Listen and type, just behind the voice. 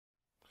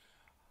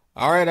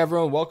All right,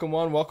 everyone. Welcome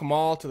one, welcome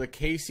all to the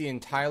Casey and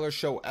Tyler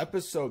Show,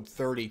 episode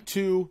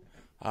 32.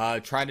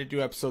 Tried to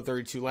do episode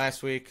 32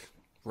 last week.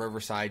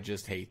 Riverside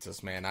just hates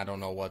us, man. I don't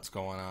know what's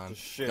going on.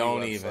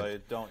 Don't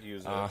even. Don't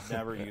use it.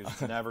 Never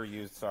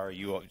use. Sorry,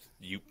 you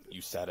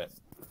said it.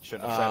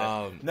 Shouldn't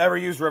have said it. Never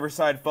use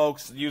Riverside,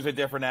 folks. Use a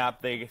different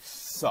app. They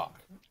suck.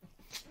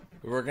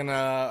 We're going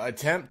to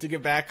attempt to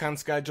get back on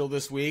schedule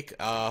this week.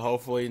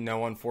 Hopefully,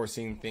 no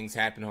unforeseen things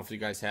happen. Hopefully,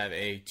 you guys have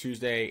a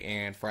Tuesday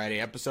and Friday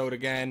episode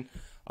again.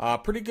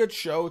 Pretty good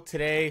show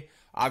today.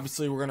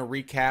 Obviously, we're going to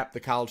recap the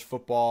college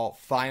football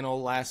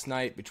final last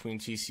night between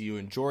TCU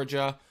and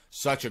Georgia.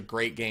 Such a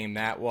great game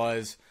that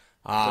was.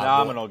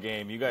 Phenomenal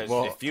game. You guys,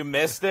 if you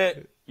missed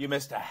it, you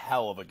missed a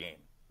hell of a game.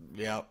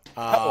 Yep.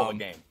 Hell of a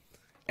game.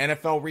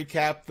 NFL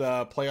recap,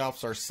 the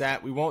playoffs are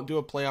set. We won't do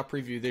a playoff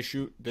preview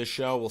this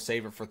show. We'll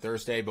save it for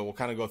Thursday, but we'll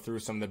kind of go through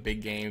some of the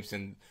big games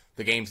and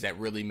the games that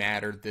really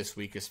mattered this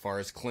week as far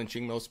as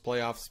clinching those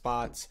playoff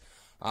spots.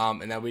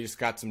 And then we just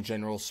got some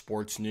general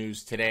sports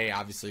news today.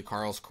 Obviously,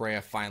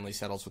 Correa finally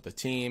settles with the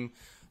team.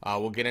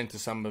 We'll get into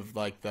some of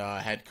like the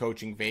head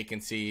coaching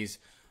vacancies,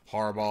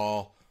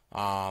 Harbaugh,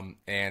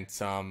 and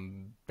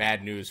some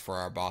bad news for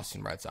our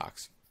Boston Red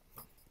Sox.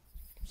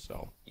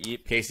 So,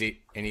 Yep.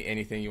 Casey,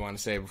 anything you want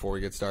to say before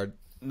we get started?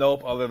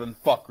 Nope, other than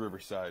fuck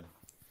Riverside.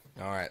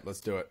 All right,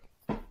 let's do it.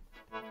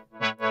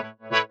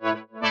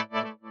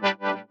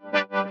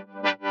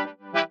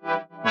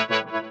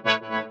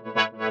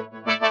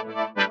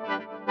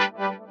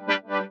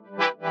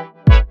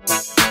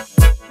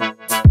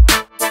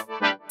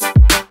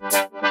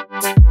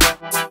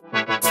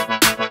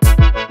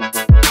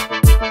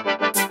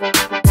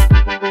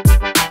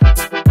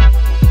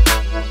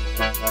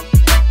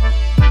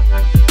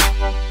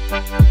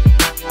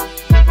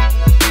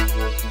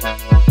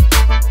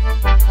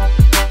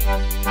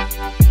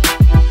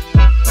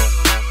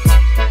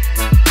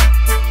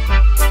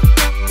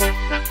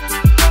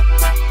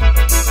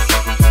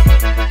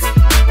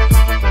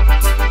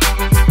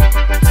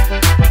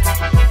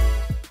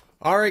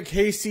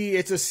 Casey,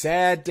 it's a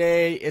sad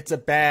day. It's a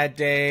bad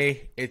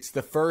day. It's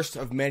the first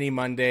of many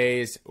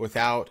Mondays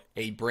without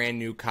a brand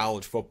new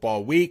college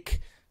football week.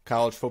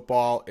 College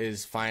football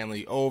is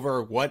finally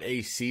over. What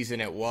a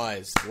season it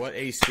was. What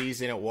a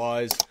season it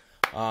was.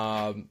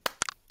 Probably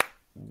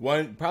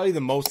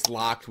the most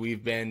locked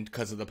we've been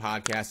because of the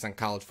podcast on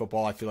college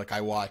football. I feel like I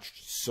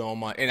watched so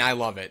much, and I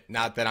love it.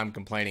 Not that I'm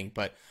complaining,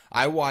 but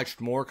I watched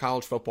more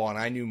college football, and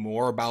I knew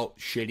more about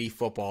shitty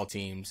football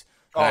teams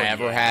than I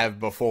ever have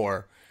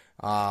before.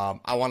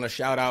 I want to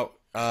shout out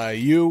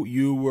you.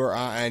 You were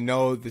I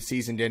know the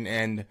season didn't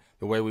end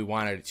the way we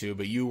wanted it to,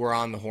 but you were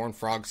on the Horned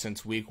Frogs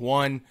since week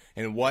 1,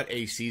 and what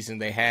a season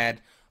they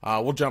had.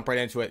 We'll jump right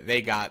into it.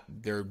 They got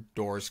their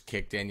doors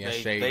kicked in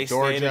yesterday. They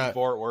stayed in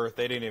Fort Worth.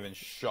 They didn't even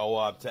show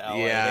up to LA.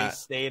 Yeah. They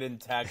stayed in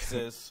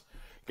Texas,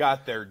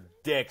 got their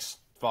dicks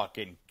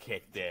fucking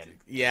kicked in.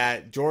 Yeah,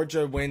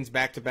 Georgia wins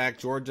back-to-back.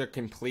 Georgia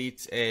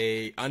completes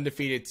a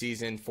undefeated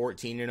season,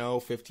 14-0,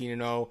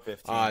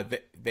 15-0.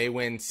 They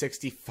win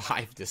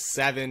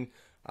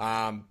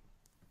 65-7.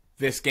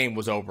 This game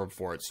was over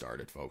before it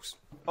started, folks.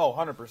 Oh,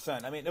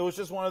 100%. I mean, it was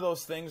just one of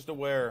those things to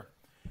where,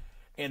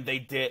 and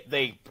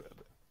they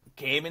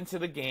came into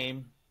the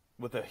game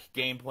with a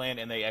game plan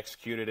and they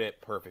executed it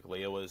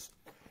perfectly.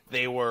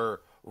 They were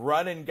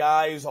running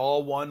guys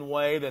all one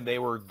way, then they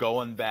were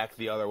going back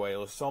the other way. It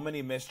was so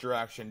many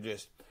misdirection,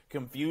 just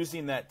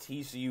confusing that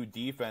TCU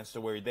defense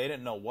to where they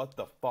didn't know what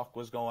the fuck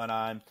was going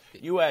on.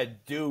 You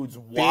had dudes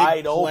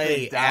wide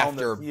open down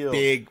the field.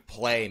 Big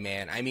play,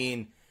 man. I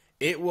mean,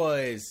 it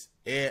was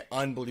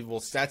unbelievable.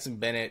 Stetson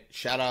Bennett,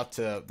 shout out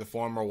to the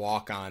former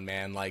walk-on,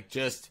 man. Like,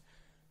 just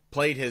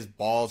played his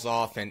balls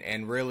off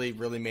and really,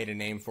 really made a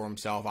name for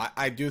himself.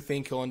 I do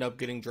think he'll end up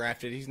getting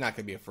drafted. He's not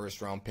going to be a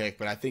first-round pick,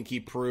 but I think he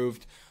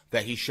proved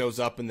that he shows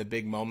up in the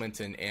big moments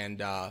and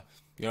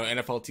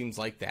NFL teams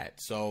like that.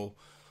 So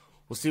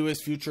we'll see what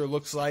his future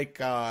looks like.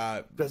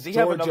 Does he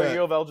have another year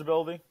of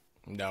eligibility?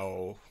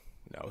 No,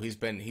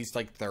 he's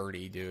like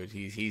 30, dude.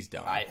 He's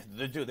done.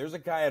 Dude, there's a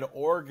guy at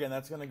Oregon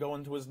that's going to go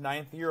into his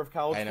 9th year of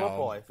college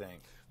football, I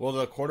think. Well,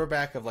 the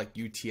quarterback of like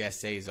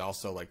UTSA is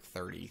also like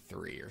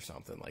 33 or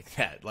something like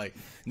that. Like,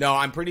 no,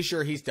 I'm pretty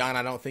sure he's done.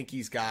 I don't think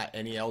he's got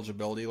any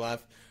eligibility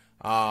left.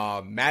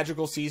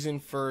 Magical season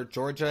for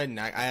Georgia, and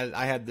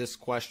I had this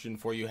question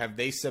for you. Have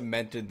they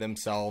cemented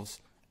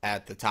themselves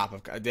at the top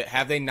of –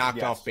 have they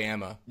knocked off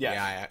Bama?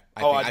 Yes.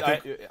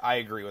 Yeah, I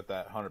agree with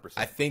that 100%.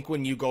 I think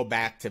when you go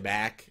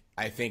back-to-back,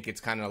 I think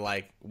it's kind of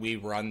like we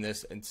run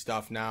this and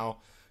stuff now,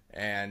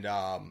 and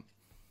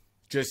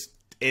just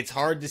it's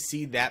hard to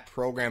see that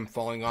program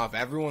falling off.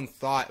 Everyone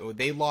thought –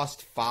 they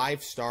lost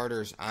 5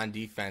 starters on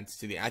defense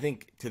to the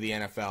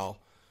NFL,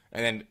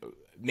 and then –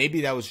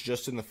 maybe that was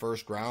just in the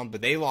first round, but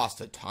they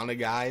lost a ton of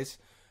guys,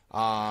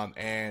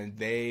 and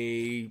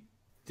they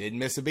didn't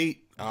miss a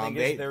beat.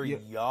 They're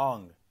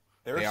young.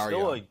 They're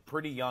still a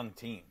pretty young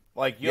team.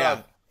 Like, you Yeah.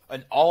 have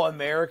an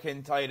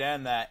All-American tight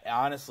end that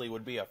honestly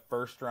would be a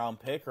first-round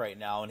pick right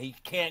now, and he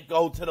can't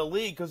go to the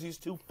league because he's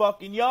too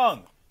fucking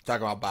young.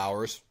 Talking about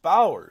Bowers.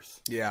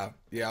 Bowers. Yeah,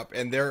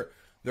 and their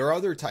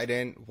other tight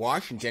end,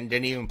 Washington,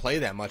 didn't even play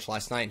that much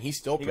last night, and he's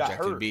still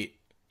projected to beat.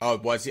 Oh,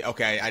 was he?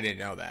 Okay, I didn't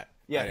know that.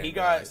 Yeah, he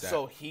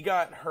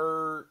got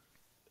hurt.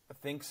 I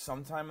think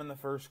sometime in the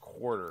first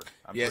quarter.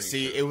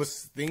 It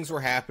was things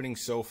were happening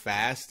so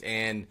fast,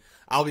 and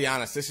I'll be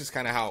honest, this is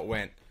kind of how it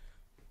went.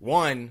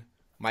 One,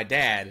 my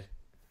dad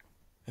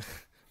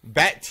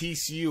bet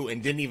TCU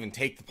and didn't even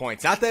take the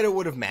points. Not that it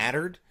would have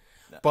mattered,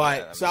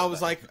 but so I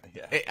was like,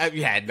 I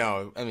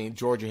mean,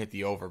 Georgia hit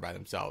the over by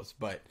themselves,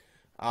 but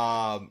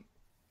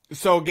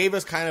so it gave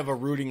us kind of a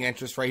rooting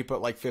interest, right? He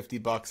put like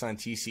 $50 on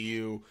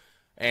TCU.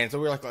 And so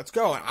we were like, let's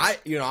go. And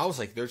I was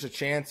like, there's a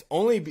chance.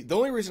 The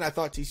only reason I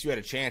thought TCU had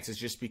a chance is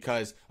just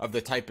because of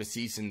the type of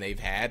season they've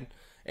had.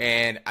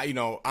 And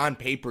on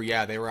paper,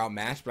 yeah, they were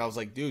outmatched. But I was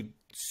like, dude,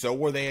 so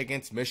were they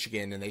against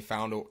Michigan, and they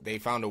found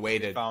a way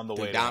to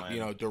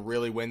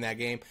really win that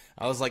game.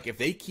 I was like, if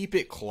they keep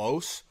it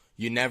close,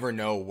 you never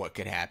know what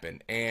could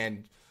happen.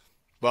 And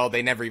well,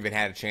 they never even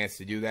had a chance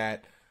to do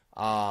that.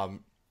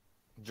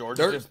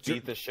 Georgia just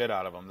beat the shit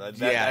out of them.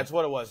 That's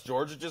what it was.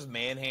 Georgia just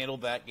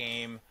manhandled that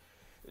game.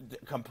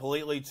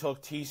 Completely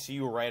took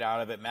TCU right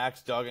out of it.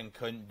 Max Duggan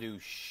couldn't do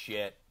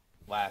shit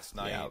last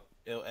night. Yeah.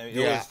 It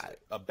was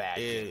a bad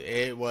game.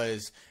 It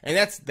was, and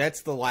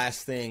that's the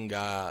last thing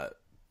the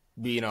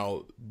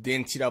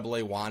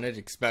NCAA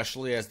wanted,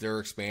 especially as they're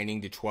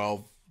expanding to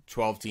 12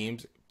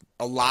 teams.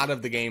 A lot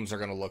of the games are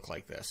going to look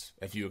like this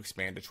if you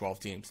expand to 12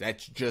 teams.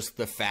 That's just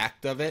the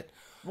fact of it.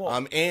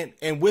 Well, and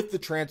with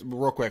the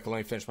real quick, let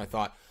me finish my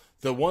thought.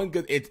 The one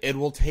good, it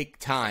will take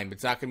time.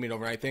 It's not going to be an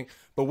overnight thing.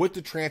 But with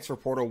the transfer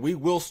portal, we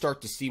will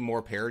start to see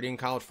more parity in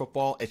college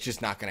football. It's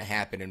just not going to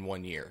happen in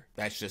 1 year.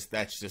 That's just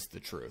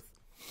the truth.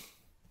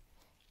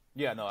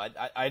 Yeah, no,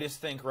 I just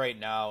think right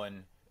now,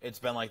 and it's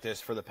been like this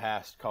for the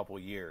past couple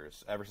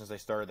years, ever since they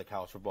started the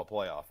college football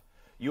playoff.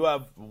 You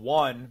have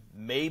one,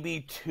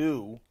 maybe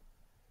two.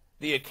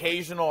 The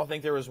occasional, I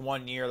think there was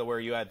 1 year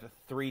where you had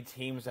 3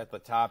 teams at the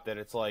top that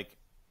it's like,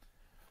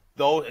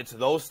 it's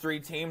those 3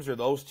 teams or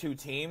those 2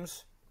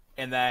 teams.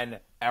 And then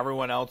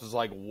everyone else is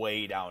like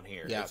way down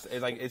here. Yeah.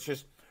 It's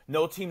just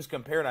no teams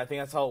compared. I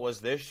think that's how it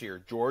was this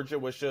year. Georgia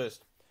was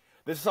this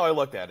is how I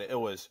looked at it. It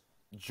was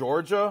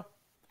Georgia,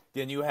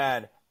 then you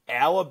had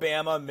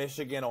Alabama,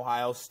 Michigan,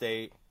 Ohio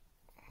State,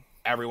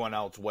 everyone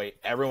else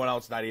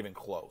not even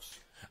close.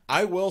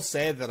 I will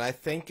say that I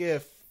think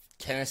if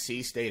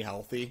Tennessee stayed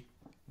healthy,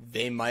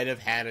 they might have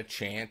had a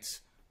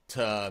chance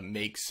to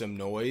make some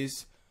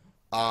noise.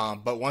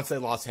 But once they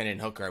lost Hendon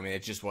Hooker, I mean,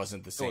 it just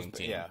wasn't the same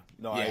team. Yeah,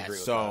 no, I agree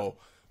with that.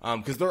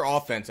 Because their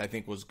offense, I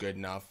think, was good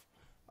enough.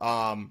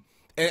 And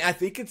I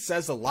think it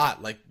says a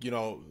lot. Like,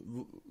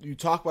 you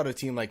talk about a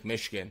team like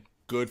Michigan,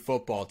 good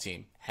football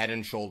team, head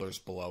and shoulders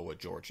below what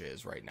Georgia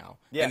is right now.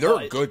 Yeah, and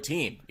they're a good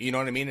team. You know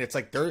what I mean? It's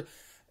like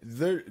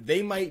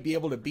they might be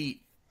able to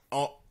beat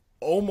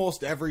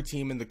almost every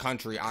team in the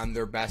country on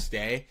their best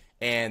day.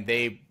 And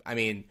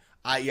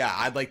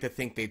I'd like to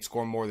think they'd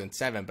score more than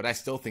 7, but I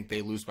still think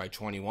they lose by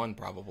 21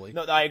 probably.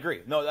 No, I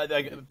agree. No,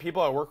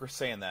 people at work were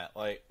saying that.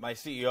 Like, my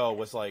CEO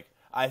was like,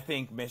 I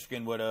think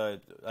Michigan would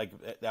have,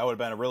 that would have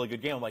been a really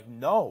good game. I'm like,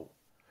 no.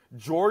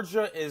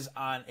 Georgia is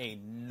on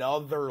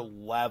another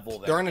level.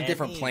 They're on a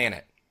different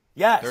planet.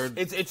 Yes.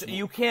 It's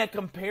you can't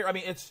compare. I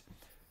mean,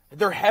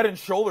 they're head and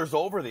shoulders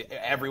over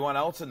everyone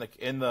else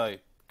in the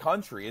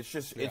country. It's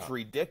just it's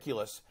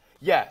ridiculous.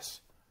 Yes.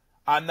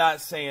 I'm not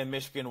saying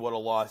Michigan would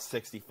have lost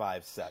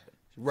 65-7.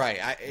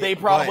 Right. They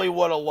probably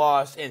would have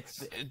lost, and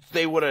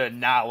they would have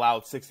not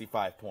allowed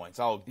 65 points.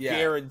 I'll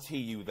guarantee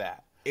you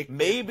that.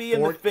 Maybe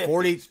in the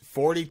 50s.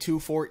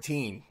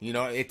 42-14.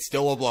 It's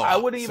still a blowout. I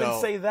wouldn't even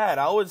say that.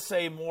 I would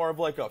say more of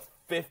like a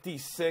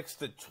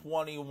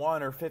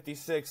 56-21 or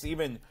 56,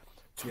 even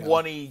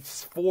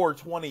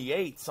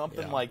 24-28,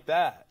 something like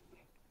that.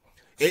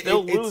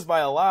 Still lose by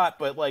a lot,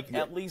 but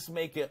at least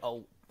make it a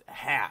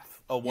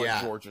half of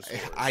what Georgia scores.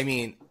 I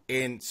mean,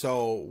 and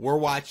so we're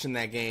watching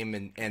that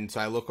game, and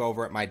so I look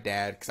over at my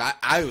dad because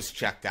I was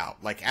checked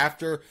out. Like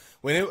after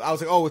I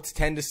was like, oh, it's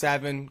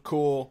 10-7,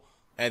 cool.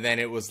 And then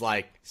it was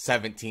like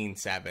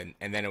 17-7,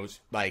 and then it was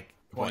like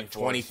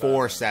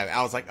 24-7.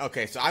 I was like,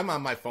 okay, so I'm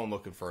on my phone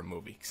looking for a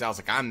movie because I was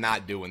like, I'm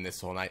not doing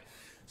this whole night.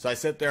 So I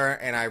sit there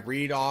and I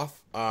read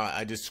off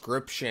a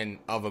description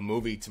of a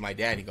movie to my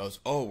dad. He goes,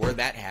 oh, where'd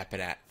that happen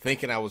at?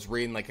 Thinking I was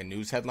reading like a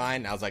news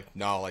headline. I was like,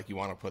 no, you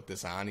want to put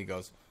this on? He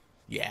goes,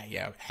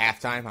 yeah,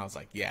 halftime? I was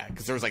like, yeah,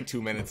 because there was like 2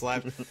 minutes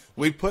left.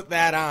 We put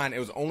that on. It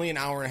was only an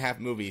hour and a half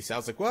movie. So I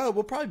was like, well,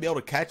 we'll probably be able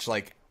to catch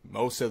like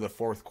most of the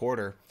fourth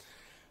quarter.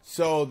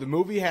 So the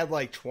movie had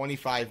like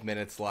 25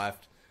 minutes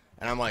left,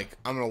 and I'm like,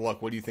 I'm gonna look.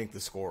 What do you think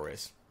the score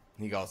is?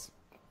 And he goes,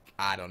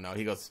 I don't know.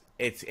 He goes,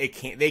 it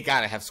can't. They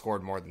gotta have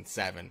scored more than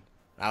 7.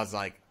 I was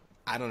like,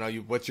 I don't know.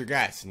 What's your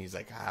guess? And he's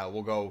like,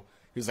 we'll go.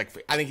 He was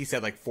like, I think he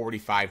said like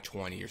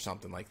 45-20 or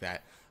something like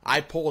that.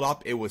 I pulled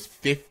up. It was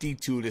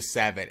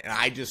 52-7, and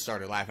I just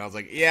started laughing. I was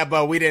like, yeah,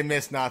 but we didn't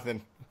miss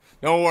nothing.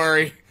 Don't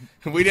worry,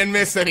 we didn't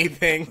miss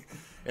anything.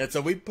 And so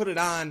we put it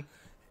on.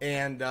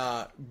 And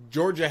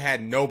Georgia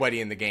had nobody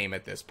in the game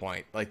at this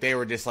point. Like, they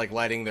were just, like,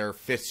 letting their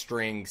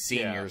fifth-string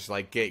seniors,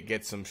 like,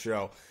 get some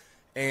show.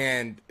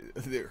 And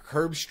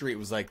Herb Street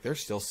was like,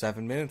 there's still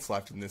 7 minutes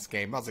left in this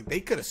game. I was like, they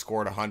could have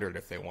scored 100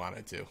 if they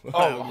wanted to.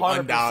 Oh, 100%.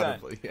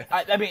 Undoubtedly. Yeah.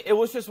 I mean, it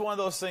was just one of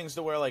those things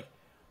to where, like,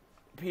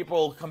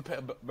 people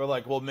were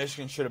like, well,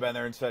 Michigan should have been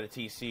there instead of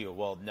TCU.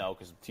 Well, no,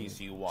 because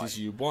TCU won.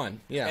 TCU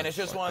won, yeah. And it's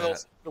just one of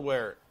those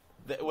where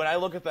when I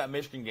look at that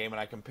Michigan game and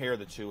I compare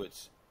the two,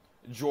 it's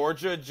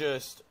Georgia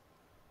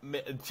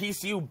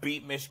TCU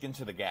beat Michigan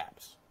to the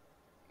gaps.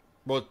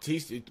 Well,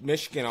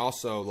 Michigan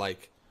also,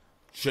 like,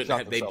 shouldn't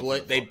have,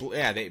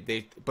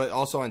 but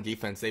also on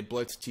defense they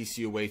blitzed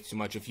TCU way too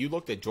much. If you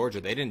looked at Georgia,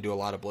 they didn't do a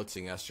lot of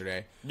blitzing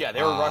yesterday. Yeah,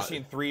 they were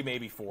rushing 3,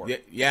 maybe 4.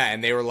 Yeah,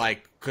 and they were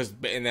like,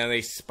 and then they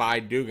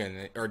spied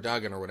Duggan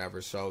or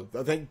whatever. So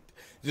I think,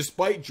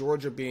 despite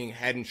Georgia being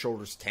head and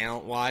shoulders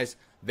talent wise,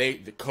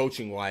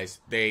 coaching wise,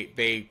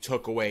 they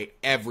took away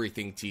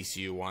everything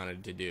TCU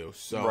wanted to do.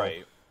 So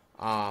right,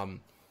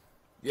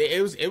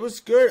 it was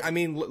good. I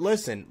mean,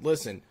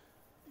 listen.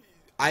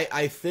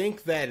 I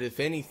think that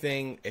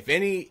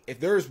if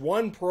there's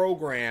one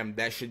program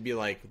that should be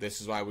like, this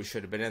is why we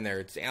should have been in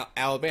there, it's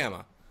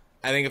Alabama.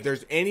 I think if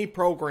there's any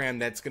program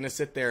that's going to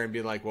sit there and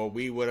be like, well,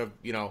 we would have,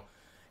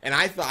 and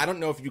I don't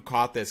know if you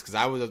caught this because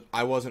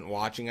I wasn't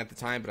watching at the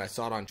time, but I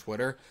saw it on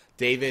Twitter.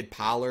 David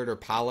Pollard or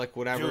Pollock,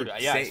 whatever, dude,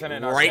 yeah,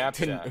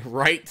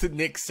 right to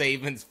Nick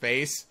Saban's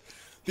face.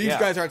 These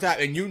guys are top,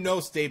 and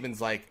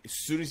Saban's like, as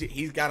soon as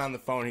he got on the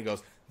phone, he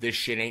goes, this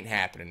shit ain't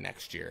happening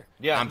next year.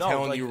 Yeah, I'm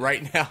telling you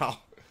right now.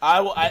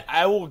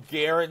 I will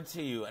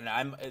guarantee you, and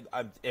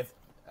if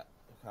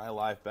can I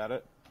live bet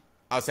it?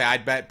 I'll say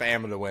I'd bet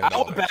Bama to win.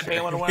 I would bet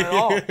Bama to win it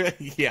all.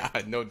 Yeah,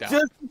 no doubt.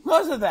 Just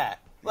because of that,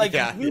 like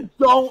you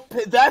don't.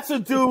 That's a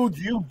dude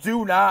you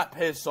do not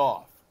piss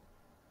off.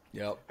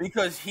 Yep.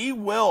 Because he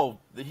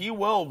will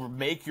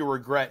make you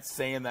regret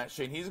saying that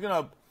shit. He's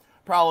gonna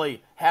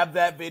probably have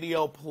that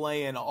video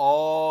playing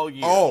all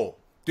year. Oh,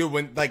 dude,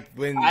 when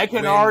I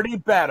can already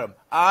bet him.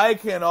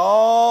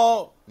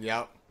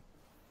 Yep.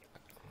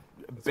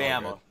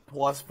 Bama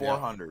plus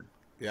 400.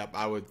 Yep,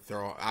 I would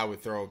throw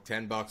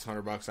 $10,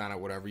 $100 on it,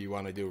 whatever you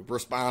want to do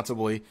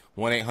responsibly.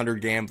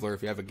 1-800-GAMBLER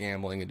if you have a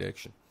gambling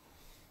addiction.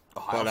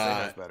 Ohio State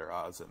has better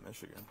odds than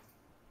Michigan.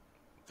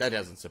 That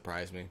doesn't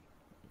surprise me.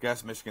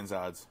 Guess Michigan's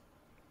odds.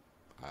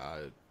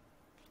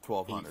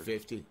 1,200.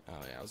 850. Oh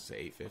yeah, I would say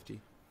 850.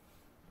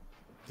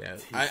 Yeah,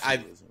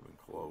 TCU isn't even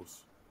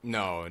close.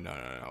 No.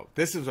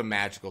 This is a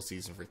magical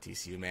season for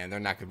TCU, man.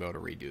 They're not gonna be able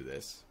to redo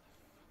this.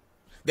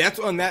 That's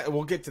on that.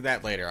 We'll get to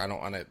that later. I don't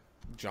want to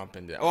jump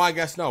into. Oh, I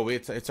guess no.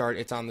 It's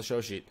on the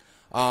show sheet.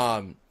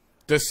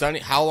 Does Sonny?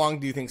 How long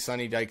do you think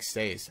Sonny Dykes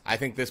stays? I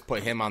think this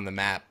put him on the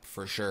map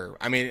for sure.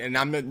 I mean,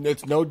 and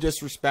it's no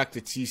disrespect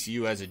to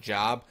TCU as a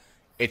job.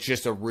 It's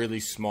just a really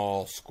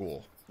small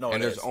school,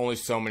 and there's only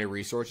so many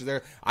resources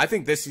there. I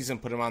think this season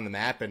put him on the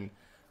map, and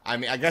I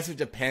mean, I guess it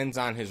depends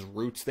on his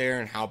roots there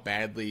and how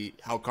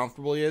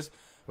comfortable he is.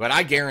 But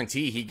I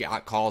guarantee he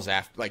got calls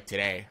after, like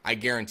today. I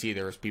guarantee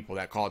there was people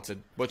that called and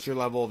said, "What's your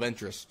level of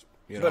interest?"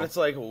 But it's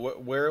like,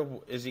 where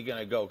is he going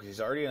to go? Because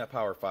he's already in a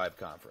Power 5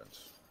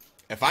 conference.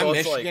 If I'm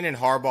Michigan and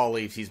Harbaugh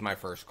leaves, he's my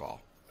first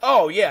call.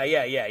 Oh yeah.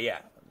 If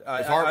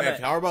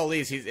Harbaugh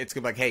leaves, it's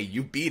gonna be like, "Hey,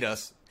 you beat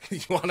us. you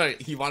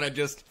wanna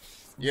just."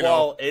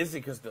 Well, is it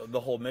because the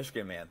whole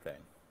Michigan man thing?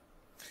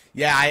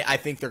 Yeah, I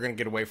think they're going to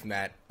get away from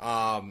that.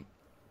 And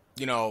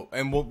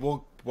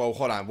we'll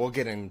hold on. We'll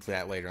get into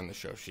that later in the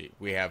show sheet.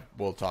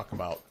 We'll talk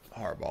about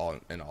Harbaugh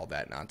and all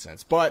that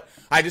nonsense. But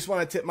I just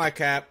want to tip my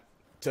cap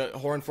to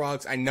Horned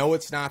Frogs. I know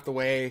it's not the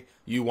way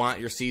you want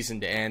your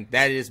season to end.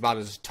 That is about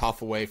as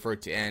tough a way for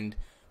it to end,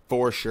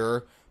 for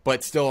sure.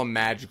 But still a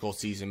magical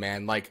season,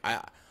 man. Like,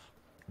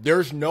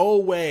 there's no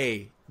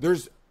way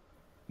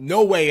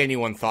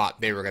anyone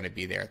thought they were going to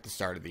be there at the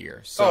start of the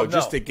year. So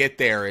just to get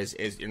there is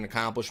an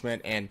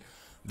accomplishment, and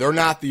they're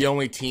not the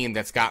only team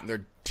that's gotten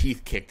their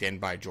teeth kicked in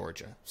by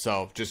Georgia.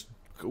 So just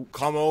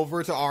come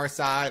over to our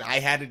side. I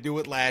had to do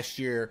it last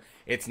year.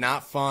 It's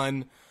not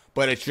fun,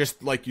 but it's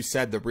just, like you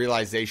said, the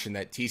realization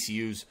that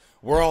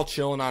we're all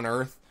chilling on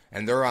Earth,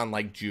 and they're on,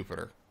 like,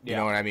 Jupiter. You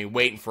know what I mean?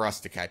 Waiting for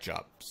us to catch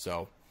up.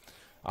 So,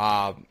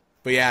 but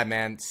yeah,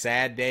 man,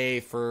 sad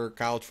day for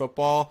college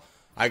football.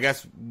 I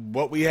guess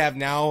what we have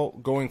now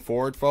going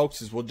forward,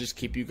 folks, is we'll just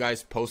keep you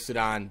guys posted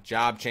on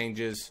job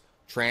changes,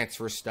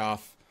 transfer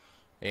stuff,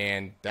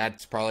 and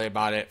that's probably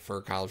about it for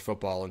college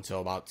football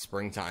until about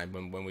springtime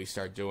when we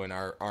start doing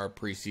our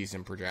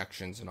preseason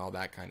projections and all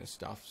that kind of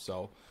stuff.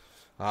 So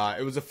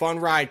it was a fun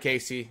ride,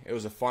 Casey. It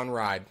was a fun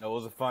ride. It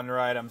was a fun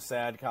ride. I'm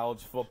sad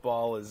college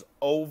football is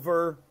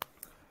over.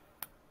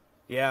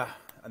 Yeah,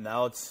 and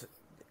now it's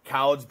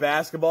college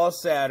basketball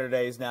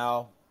Saturdays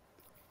now.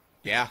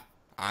 Yeah,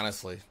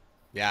 honestly.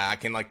 Yeah, I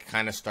can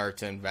kind of start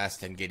to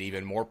invest and get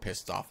even more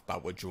pissed off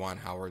about what Juwan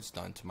Howard's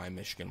done to my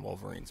Michigan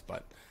Wolverines,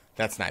 but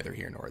that's neither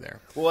here nor there.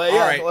 Well,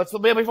 yeah. All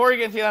right. Before we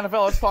get into the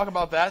NFL, let's talk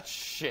about that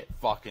shit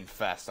fucking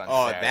fest on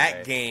Saturday.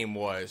 That game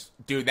was,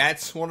 dude.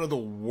 That's one of the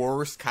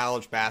worst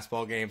college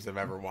basketball games I've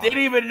ever watched.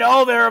 Didn't even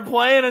know they were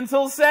playing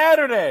until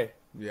Saturday.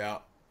 Yeah.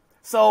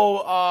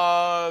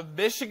 So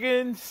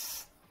Michigan.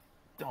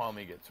 Oh, let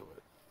me get to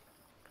it.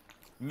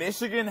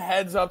 Michigan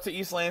heads up to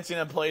East Lansing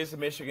and plays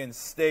Michigan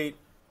State.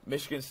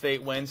 Michigan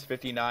State wins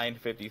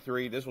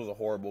 59-53. This was a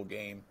horrible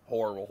game.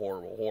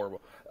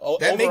 Horrible.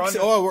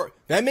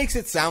 That makes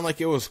it sound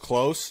like it was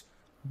close.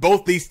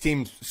 Both these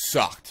teams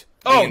sucked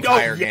the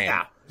entire game.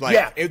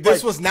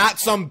 This was not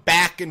some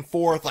back and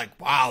forth like,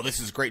 wow,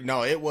 this is great.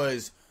 No, it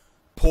was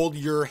pulled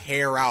your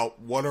hair out.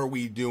 What are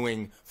we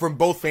doing from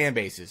both fan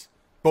bases?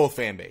 Both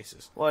fan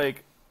bases.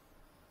 Like,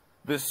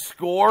 the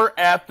score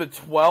at the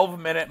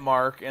 12-minute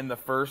mark in the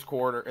first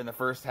quarter, in the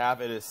first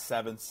half, it is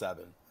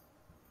 7-7.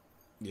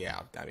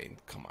 Yeah, I mean,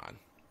 come on.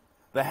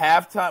 The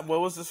halftime,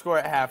 what was the score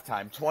at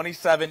halftime?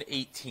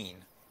 27-18.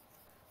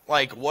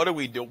 Like, what are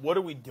we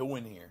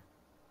doing here?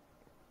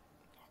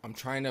 I'm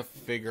trying to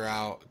figure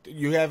out.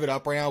 You have it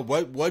up right now.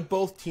 What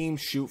both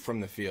teams shoot from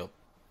the field?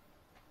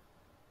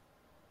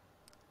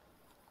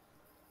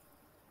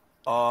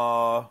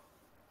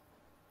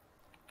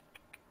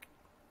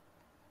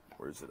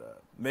 Where's it at?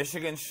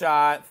 Michigan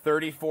shot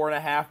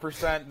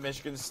 34.5%.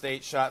 Michigan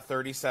State shot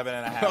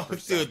 37.5%. Oh,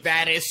 dude,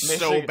 that is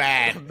so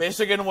bad.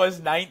 Michigan was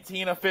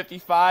 19 of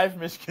 55.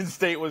 Michigan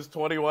State was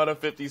 21 of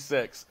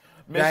 56.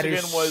 That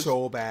is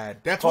so bad.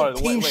 That's what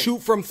teams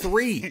shoot from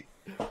three.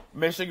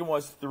 Michigan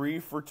was 3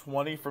 for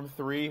 20 from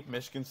 3.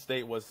 Michigan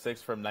State was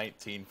 6 from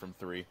 19 from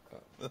 3.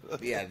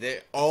 Yeah,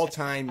 the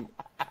all-time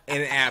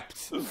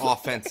inept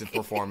offensive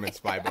performance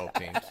by both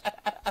teams.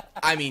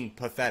 I mean,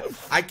 pathetic.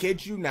 I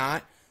kid you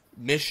not.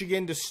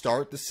 Michigan, to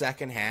start the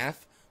second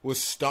half,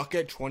 was stuck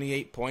at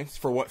 28 points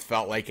for what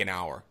felt like an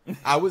hour.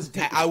 I was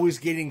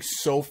getting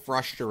so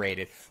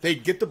frustrated.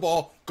 They'd get the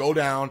ball, go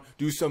down,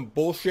 do some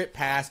bullshit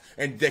pass,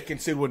 and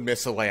Dickinson would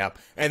miss a layup.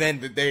 And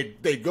then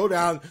they'd go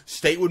down,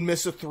 State would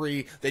miss a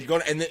three, they'd go,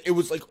 and then it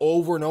was like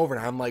over and over,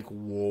 and I'm like,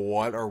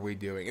 what are we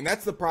doing? And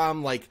that's the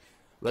problem, like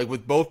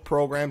with both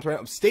programs right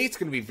now. State's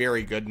going to be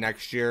very good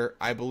next year,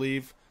 I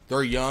believe.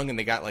 They're young, and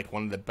they got like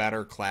one of the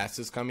better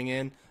classes coming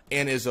in,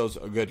 and Izzo's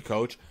a good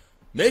coach.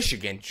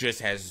 Michigan just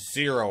has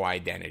zero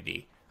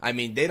identity. I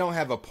mean, they don't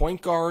have a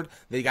point guard.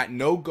 They got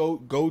no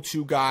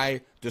go-to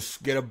guy to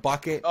get a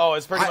bucket. Oh,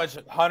 it's pretty much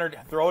Hunter.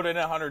 Throw it in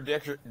at Hunter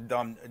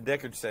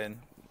Dickerson,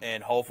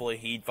 and hopefully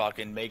he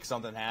fucking makes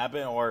something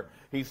happen, or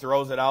he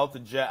throws it out to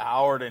Jet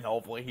Howard, and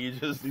hopefully he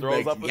just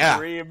throws up a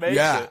three and makes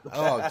it.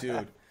 Oh,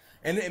 dude.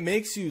 And it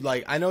makes you,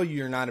 like, I know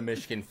you're not a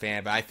Michigan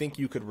fan, but I think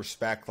you could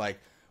respect, like,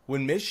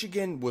 when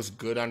Michigan was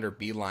good under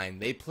Beeline,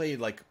 they played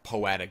like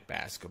poetic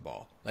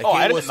basketball. Like,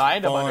 I didn't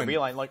mind them under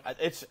Beeline. Like,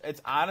 it's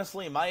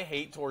honestly, my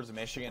hate towards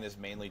Michigan is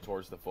mainly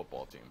towards the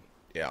football team.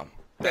 Yeah,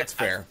 that's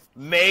fair.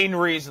 Main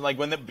reason, like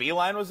when the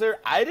Beeline was there,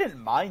 I didn't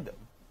mind them.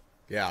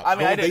 Yeah, I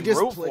mean, I didn't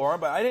root for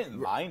them, but I didn't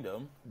mind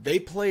them. They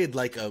played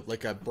like a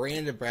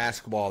brand of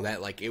basketball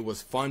that like it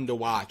was fun to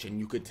watch, and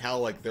you could tell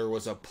like there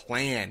was a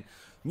plan.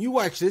 When you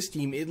watch this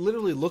team, it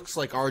literally looks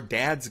like our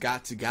dads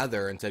got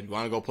together and said, "You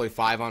want to go play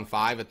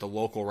 5-on-5 at the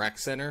local rec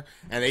center?"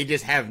 And they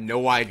just have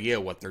no idea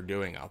what they're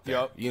doing out there.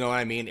 Yep. You know what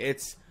I mean?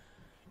 It's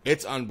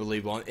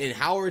unbelievable. And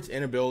Howard's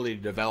inability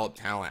to develop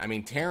talent. I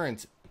mean,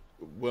 Terrence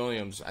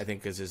Williams, I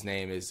think is his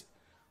name, is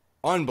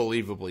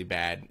unbelievably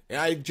bad.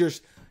 I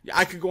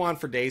could go on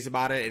for days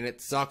about it, and it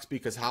sucks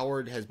because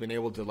Howard has been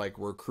able to like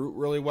recruit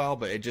really well,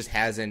 but it just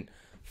hasn't,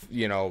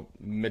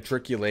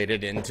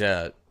 matriculated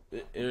into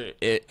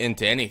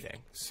anything.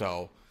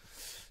 So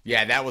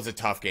yeah, that was a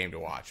tough game to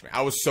watch, man.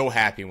 I was so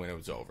happy when it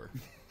was over.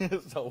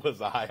 So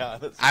was I,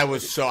 honestly. I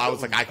was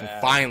like, I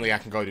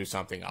can go do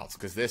something else,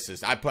 because this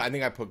is I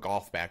think I put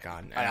golf back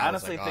on. I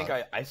honestly think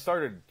I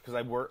started, because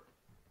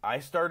I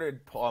started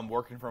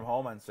working from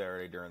home on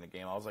Saturday during the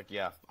game. I was like,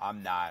 yeah,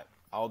 I'm not.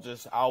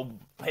 I'll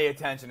pay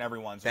attention every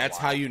once in a while. That's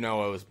how you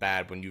know it was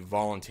bad, when you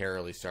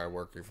voluntarily started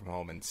working from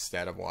home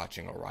instead of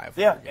watching a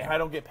rivalry game. Yeah, I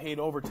don't get paid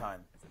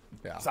overtime.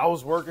 Yeah. So I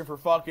was working for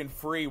fucking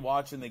free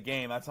watching the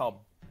game. That's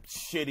how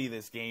shitty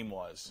this game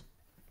was.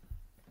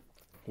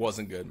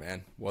 Wasn't good,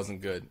 man.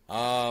 Wasn't good.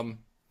 All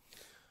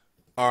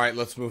right,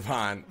 let's move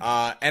on.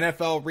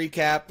 NFL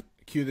recap.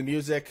 Cue the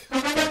music.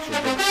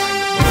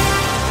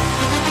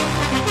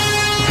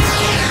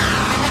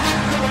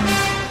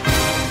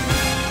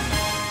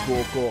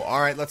 Cool.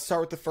 All right, let's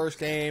start with the first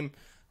game.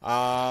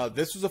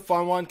 This was a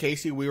fun one.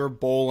 Casey, we were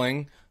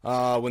bowling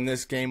when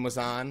this game was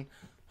on.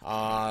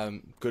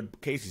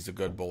 Casey's a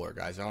good bowler,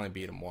 guys. I only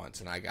beat him once,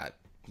 and I got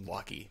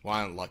lucky. Well,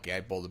 I'm lucky.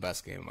 I bowled the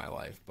best game of my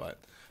life, but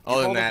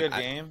other than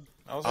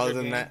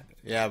that,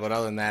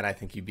 other than that, I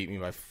think you beat me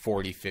by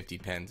 40, 50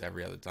 pins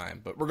every other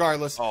time. But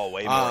regardless,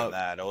 way more than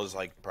that. It was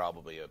like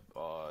probably a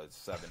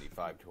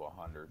 75 to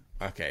 100.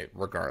 Okay,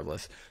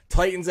 regardless,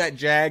 Titans at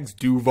Jags.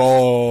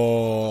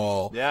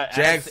 Duval. Yeah,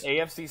 Jags.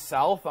 AFC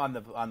South on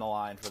the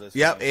line for this.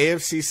 Yep, game.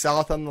 AFC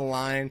South on the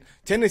line.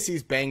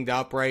 Tennessee's banged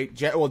up, right?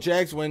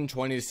 Jags win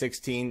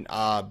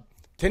 20-16.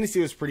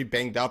 Tennessee was pretty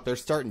banged up. They're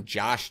starting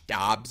Josh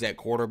Dobbs at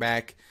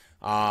quarterback.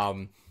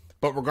 But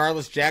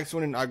regardless, Jags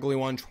win an ugly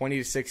one,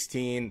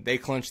 20-16. They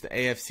clinched the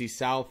AFC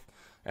South.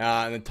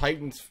 And the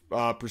Titans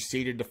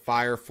proceeded to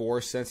fire 4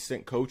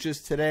 assistant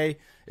coaches today.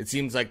 It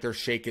seems like they're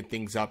shaking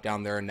things up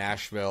down there in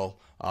Nashville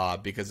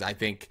because I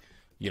think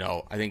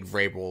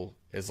Vrabel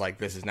is like,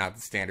 this is not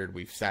the standard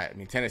we've set. I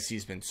mean,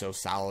 Tennessee's been so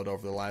solid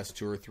over the last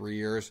 2 or 3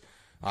 years.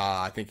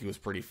 I think he was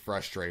pretty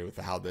frustrated with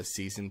how this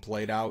season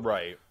played out.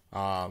 Right.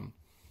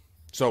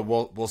 So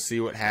we'll see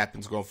what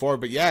happens going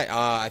forward. But yeah,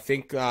 I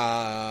think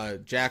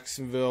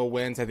Jacksonville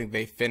wins. I think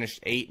they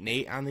finished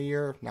 8-8 on the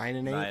year,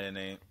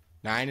 9-8.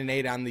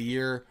 9-8 on the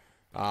year.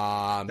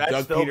 That's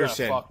Doug still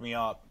Peterson gonna fuck me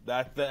up.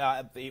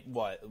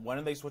 What? When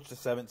did they switch to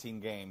 17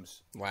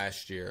 games?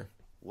 last year.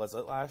 Was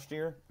it last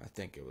year? I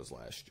think it was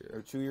last year.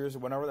 Or 2 years, or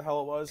whenever the hell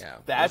it was? Yeah,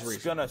 That's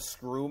gonna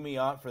screw me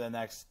up for the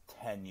next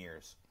 10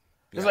 years.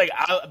 It's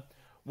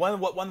when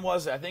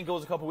was it? I think it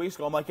was a couple weeks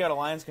ago. I'm like, yeah, the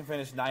Lions can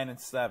finish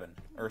 9-7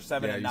 or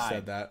 7-9. Yeah, you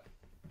said that.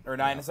 Or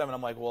 9-7.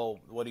 I'm like, well,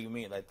 what do you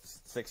mean? Like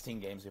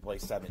 16 games, they play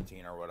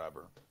 17 or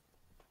whatever.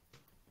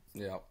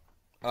 Yeah.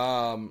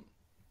 I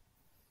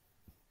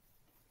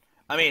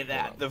mean,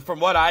 from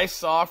what I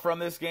saw from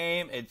this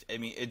game,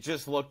 it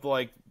just looked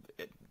like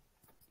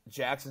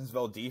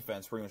Jacksonville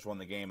defense pretty much won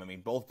the game. I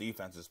mean, both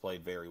defenses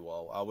played very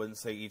well. I wouldn't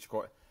say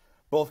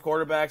both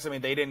quarterbacks. I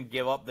mean, they didn't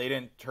give up. They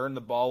didn't turn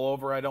the ball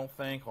over, I don't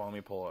think. Well, let me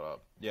pull it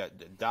up. Yeah,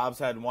 Dobbs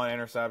had 1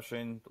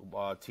 interception.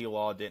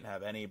 T-Law didn't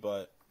have any,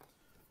 but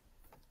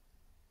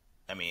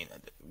I mean,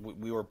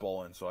 we were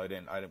bowling, so we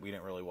didn't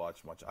really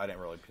watch much. I didn't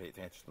really pay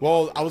attention.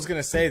 Well, I was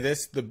gonna say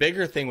this. The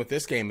bigger thing with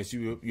this game is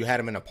you had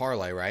them in a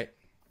parlay, right?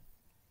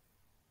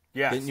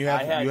 Yes,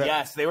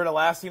 yes, they were the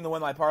last team to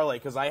win my parlay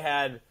because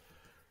it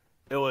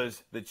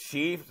was the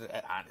Chiefs.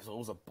 It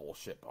was a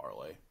bullshit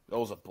parlay. It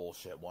was a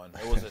bullshit one.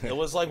 It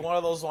was like one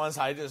of those ones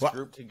I just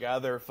grouped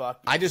together. Fuck.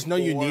 I just know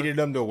you needed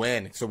them to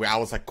win, so I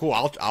was like, cool.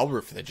 I'll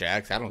root for the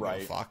Jags. I don't give a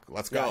fuck.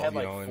 Let's go. I had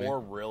like 4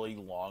 really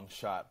long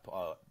shot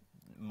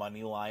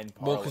money line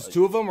parlays. Well, because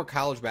 2 of them were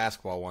college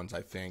basketball ones,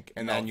 I think,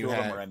 and then 2 of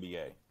them were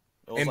NBA.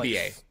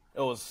 NBA.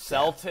 It was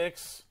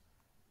Celtics.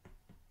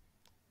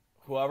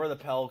 Whoever the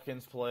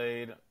Pelicans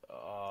played.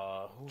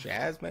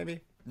 Jazz, maybe?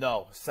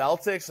 No,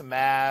 Celtics,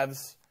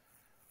 Mavs,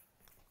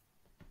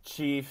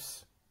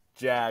 Chiefs,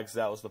 Jags.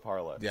 That was the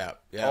parlay. Yeah.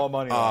 All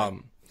money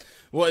line.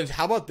 Well,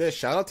 how about this?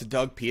 Shout out to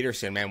Doug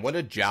Peterson, man. What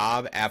a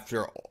job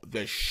after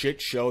the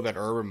shit show that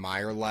Urban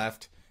Meyer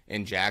left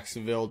in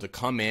Jacksonville to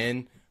come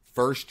in,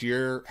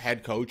 first-year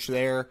head coach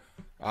there.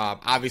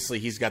 Obviously,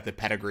 he's got the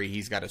pedigree.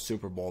 He's got a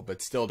Super Bowl.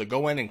 But still, to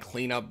go in and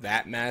clean up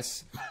that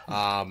mess,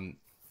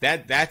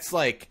 that's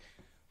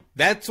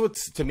what,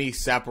 to me,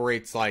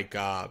 separates,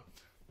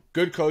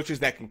 good coaches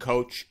that can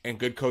coach and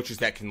good coaches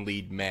that can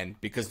lead men.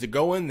 Because to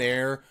go in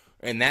there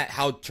and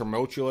how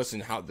tumultuous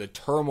and how the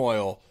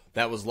turmoil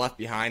that was left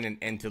behind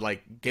and to,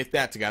 get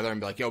that together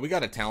and be like, yo, we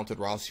got a talented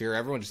roster here.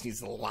 Everyone just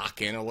needs to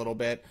lock in a little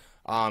bit.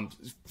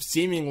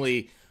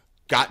 Seemingly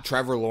got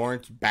Trevor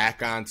Lawrence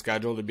back on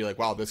schedule to be like,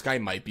 wow, this guy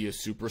might be a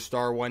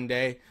superstar one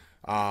day.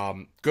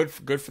 Good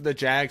for the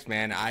Jags,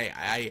 man.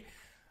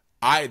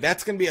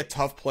 That's going to be a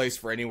tough place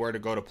for anywhere to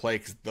go to play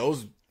because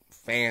those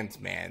fans,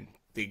 man,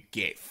 they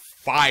get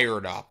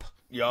fired up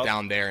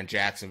down there in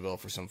Jacksonville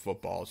for some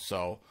football.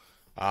 So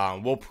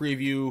we'll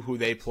preview who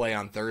they play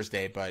on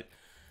Thursday. But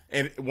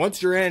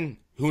once you're in,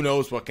 who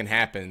knows what can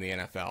happen in the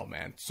NFL,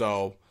 man.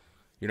 So,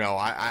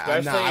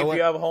 especially if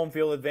you have a home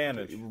field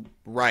advantage.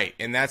 Right,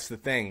 and that's the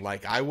thing.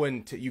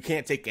 You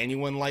can't take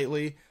anyone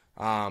lightly.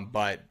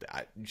 But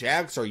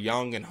Jags are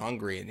young and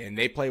hungry, and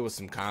they play with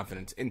some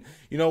confidence. And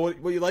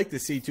what you like to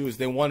see too is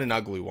they won an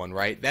ugly one,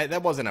 right?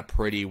 That wasn't a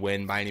pretty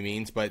win by any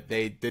means, but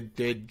they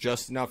did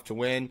just enough to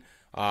win.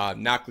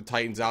 Knock the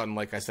Titans out, and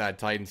like I said,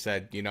 Titans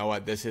said, you know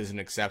what, this isn't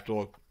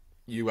acceptable.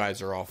 You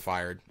guys are all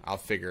fired. I'll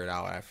figure it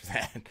out after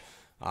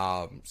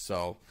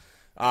that.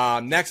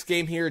 Next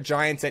game here,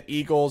 Giants at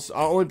Eagles.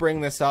 I'll only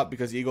bring this up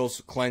because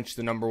Eagles clinched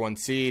the number 1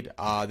 seed.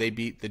 They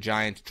beat the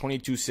Giants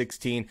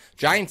 22-16.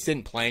 Giants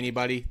didn't play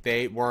anybody.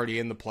 They were already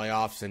in the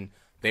playoffs, and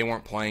they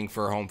weren't playing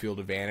for home field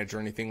advantage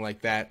or anything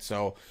like that.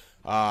 So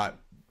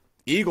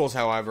Eagles,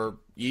 however,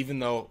 even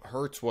though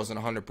Hurts wasn't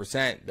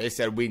 100%, they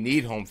said we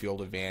need home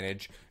field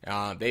advantage.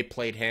 They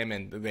played him,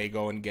 and they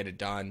go and get it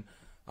done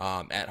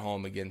at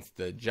home against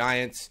the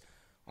Giants.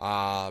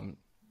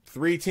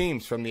 3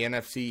 teams from the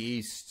NFC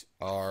East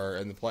are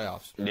in the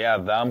playoffs. Yeah,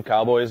 them,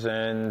 Cowboys,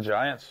 and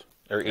Giants.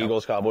 Or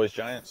Eagles, Cowboys,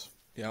 Giants.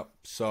 Yep.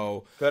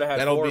 So could have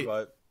had 4,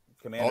 but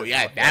Commanders. Oh,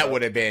 yeah, that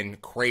would have been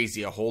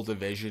crazy. A whole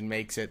division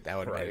makes it. That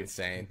would have been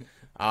insane.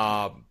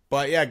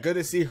 But, yeah, good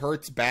to see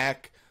Hurts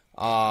back.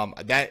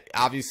 That,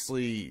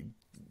 obviously,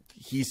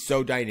 he's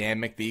so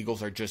dynamic. The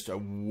Eagles are just a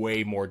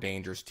way more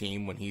dangerous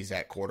team when he's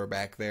at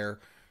quarterback there.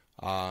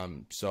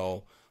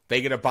 So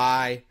they get a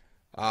bye.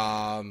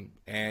 And,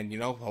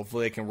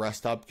 hopefully they can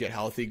rest up, get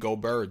healthy, go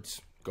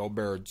Birds. Go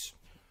Birds.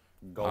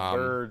 Go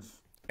Birds.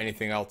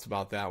 Anything else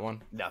about that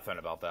one? Nothing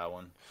about that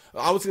one.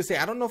 I was going to say,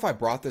 I don't know if I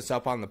brought this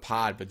up on the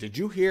pod, but did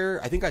you hear,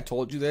 I think I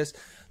told you this,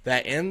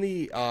 that in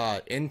the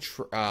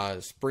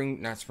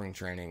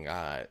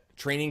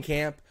training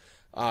camp,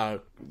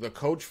 the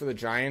coach for the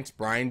Giants,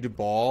 Brian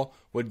Dubal,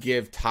 would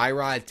give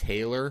Tyrod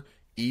Taylor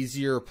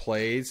easier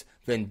plays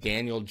than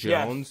Daniel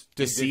Jones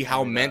to see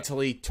how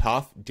mentally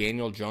tough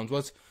Daniel Jones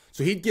was.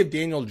 So he'd give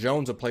Daniel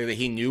Jones a play that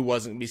he knew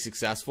wasn't going to be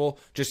successful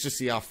just to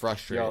see how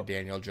frustrated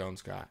Daniel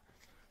Jones got.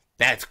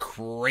 That's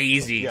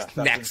crazy. Yeah, that's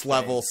next insane.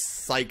 Level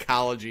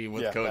psychology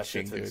with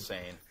coaching, that's dude.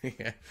 Insane.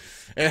 Yeah.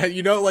 And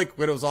you know, like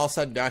when it was all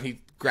said and done, he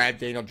grabbed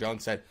Daniel Jones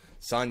and said,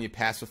 "Son, you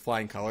passed with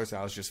flying colors." And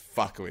I was just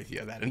fucking with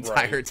you that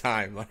entire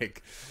time.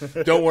 Like,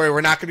 don't worry,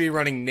 we're not going to be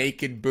running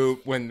naked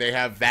boot when they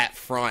have that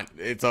front.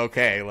 It's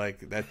okay. Like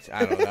that's,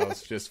 I don't know. That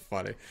was just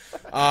funny.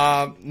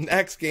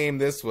 Next game,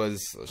 this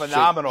was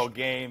phenomenal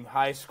game,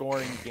 high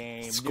scoring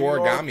game.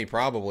 Scoregami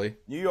probably.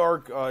 New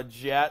York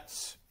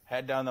Jets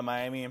head down to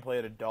Miami and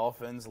play the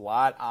Dolphins. A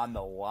lot on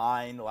the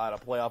line, a lot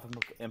of playoff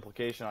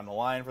implication on the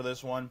line for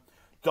this one.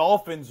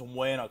 Dolphins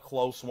win a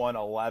close one,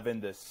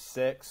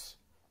 11-6.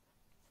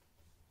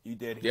 You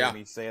did hear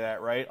me say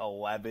that right,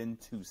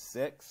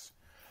 11-6.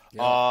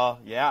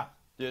 Yeah,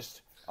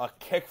 just a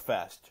kick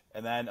fest,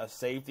 and then a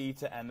safety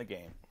to end the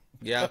game.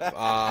 Yep.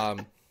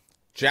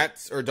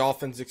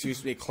 Dolphins,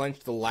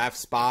 clinched the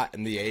last spot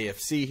in the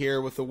AFC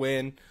here with a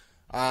win.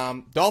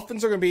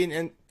 Dolphins are going to be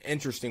an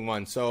interesting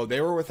one. So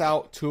they were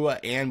without Tua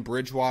and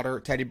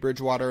Teddy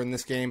Bridgewater in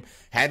this game.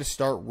 Had to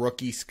start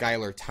rookie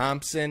Skylar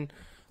Thompson.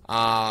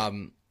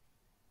 I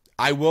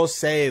will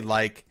say,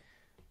 like,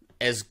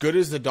 as good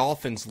as the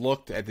Dolphins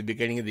looked at the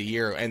beginning of the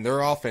year, and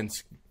their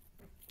offense,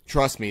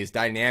 trust me, is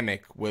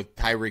dynamic with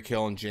Tyreek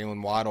Hill and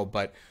Jalen Waddle,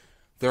 but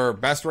their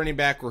best running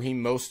back,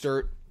 Raheem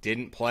Mostert,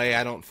 didn't play,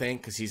 I don't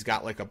think, because he's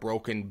got like a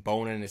broken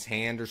bone in his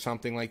hand or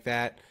something like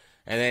that.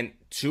 And then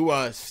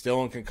Tua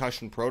still in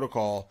concussion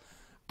protocol.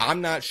 I'm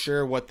not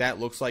sure what that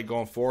looks like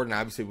going forward, and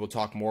obviously we'll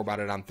talk more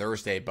about it on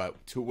Thursday, but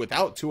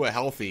without Tua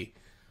healthy,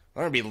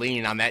 I'm going to be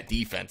leaning on that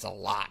defense a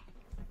lot.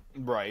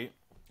 Right.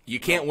 You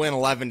can't win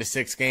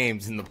 11-6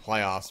 games in the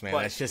playoffs, man.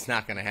 That's just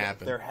not going to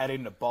happen. They're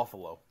heading to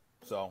Buffalo,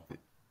 so...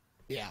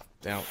 Yeah.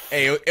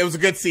 Hey, it was a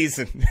good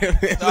season.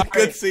 It was a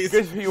good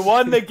season. You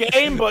won the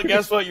game, but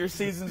guess what? Your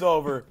season's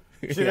over.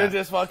 Should have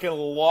just fucking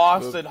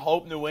lost and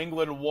hope New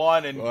England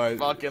won and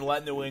fucking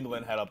let New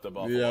England head up to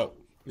Buffalo.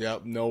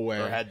 Yep. No way.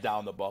 Or head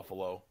down to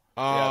Buffalo.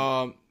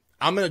 I'm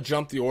going to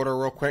jump the order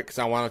real quick because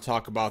I want to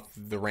talk about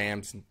the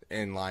Rams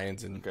and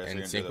Lions in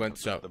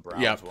sequence. The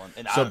Browns one.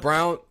 So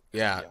Browns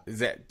at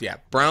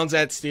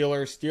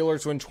Steelers.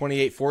 Steelers win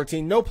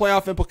 28-14. No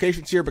playoff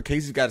implications here, but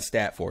Casey's got a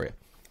stat for you.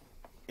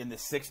 In the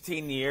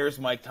 16 years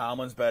Mike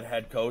Tomlin's been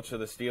head coach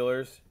of the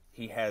Steelers,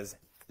 he has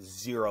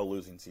 0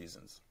 losing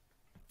seasons.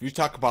 You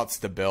talk about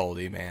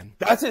stability, man.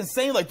 That's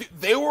insane. Like,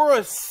 they were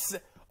a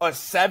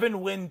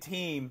 7-win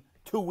team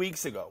 2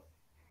 weeks ago.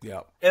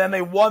 Yep. And then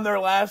they won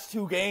their last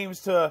 2 games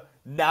to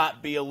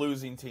not be a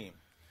losing team.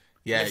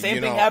 Yeah, the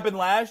same thing happened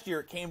last year.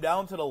 It came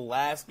down to the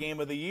last game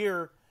of the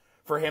year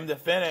for him to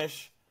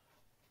finish.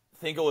 I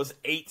think it was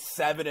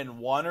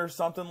 8-7-1 or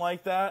something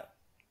like that.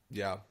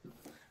 Yeah.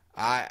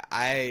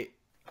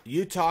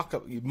 You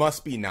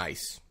must be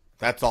nice.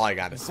 That's all I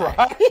got to say.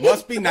 Right?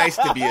 Must be nice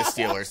to be a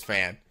Steelers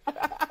fan.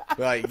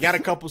 But you got a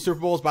couple Super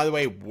Bowls. By the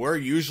way, we're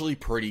usually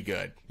pretty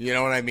good. You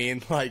know what I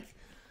mean? Like,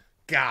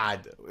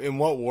 God, in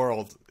what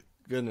world?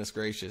 Goodness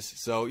gracious.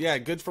 So, yeah,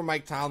 good for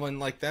Mike Tomlin.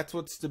 Like, that's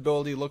what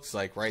stability looks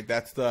like, right?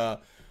 That's the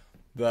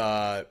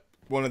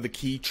one of the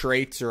key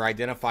traits or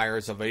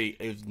identifiers of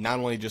not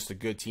only just a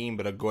good team,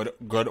 but a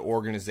good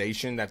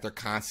organization, that they're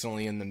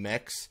constantly in the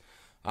mix.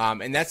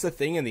 And that's the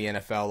thing in the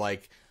NFL.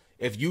 Like,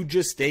 if you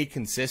just stay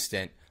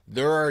consistent,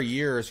 there are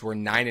years where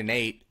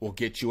 9-8 will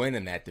get you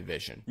in that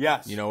division.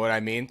 Yes. You know what I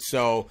mean?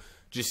 So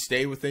just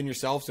stay within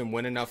yourselves and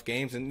win enough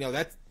games. And,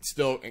 that's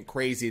still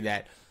crazy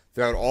that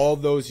throughout all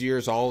those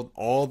years,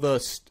 all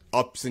the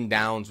ups and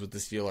downs with the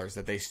Steelers,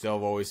 that they still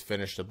have always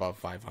finished above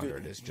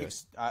 500. Is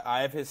just.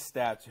 I have his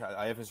stats.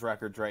 I have his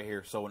records right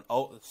here. So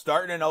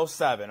starting in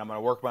 2007, I'm going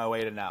to work my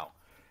way to now.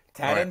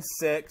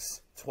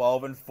 10-6,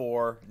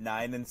 12-4,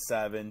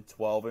 9-7,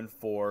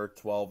 12-4,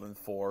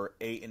 12-4,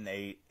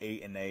 8-8,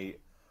 8-8,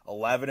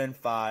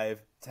 11-5,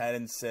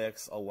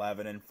 10-6,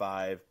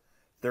 11-5,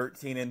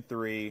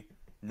 13-3,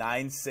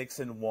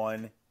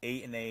 9-6-1,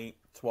 8-8,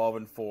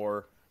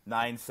 12-4,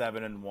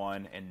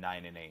 9-7-1, and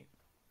 9-8.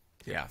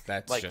 Yeah,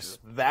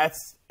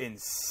 that's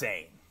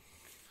insane.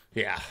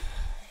 Yeah.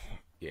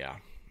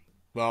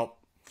 Well,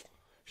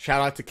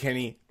 shout out to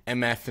Kenny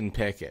MF and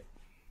Pickett.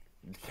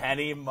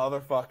 Kenny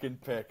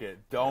motherfucking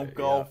Pickett. Don't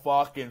go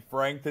fucking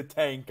Frank the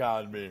Tank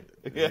on me.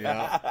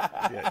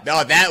 Yeah.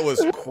 No, that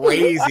was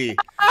crazy.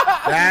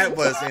 That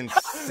was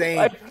insane.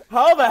 Like,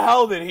 how the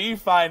hell did he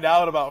find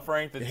out about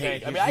Frank the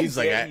Tank? I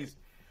mean,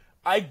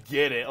 I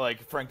get it.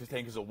 Like, Frank the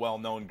Tank is a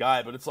well-known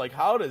guy, but it's like,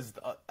 how does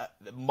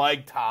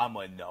Mike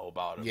Tomlin know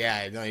about him?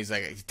 Yeah, no, he's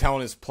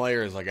telling his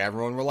players, like,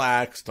 everyone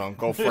relax, don't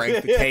go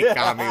Frank the Tank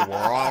on me, we're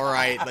all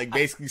right. Like,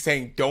 basically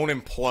saying, don't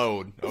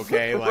implode,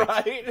 okay? Like,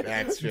 right?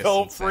 That's just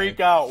don't insane. freak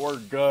out, we're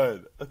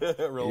good.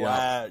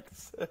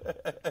 Relax.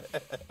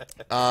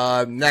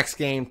 Next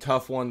game,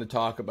 tough one to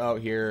talk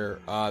about here.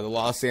 The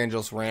Los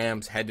Angeles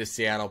Rams head to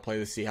Seattle, play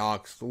the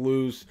Seahawks,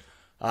 lose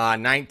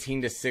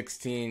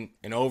 19-16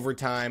 in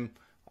overtime.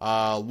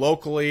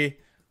 Locally,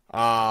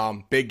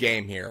 big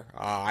game here.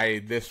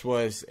 This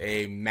was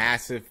a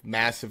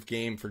massive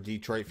game for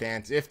Detroit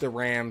fans. If the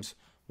Rams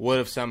would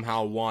have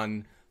somehow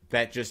won,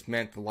 that just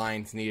meant the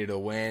Lions needed a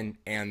win,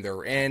 and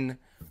they're in.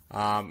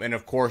 And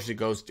of course, it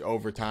goes to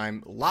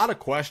overtime. A lot of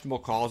questionable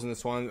calls in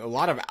this one. A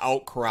lot of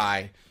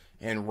outcry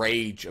and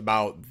rage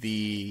about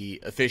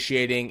the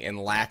officiating and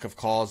lack of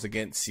calls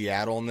against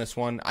Seattle in this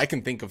one. I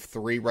can think of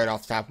 3 right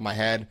off the top of my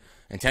head.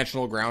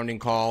 Intentional grounding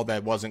call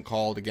that wasn't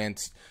called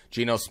against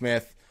Geno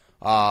Smith.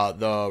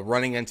 The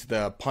running into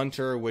the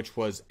punter, which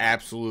was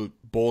absolute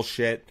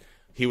bullshit.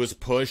 He was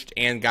pushed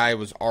and guy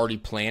was already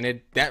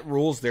planted. That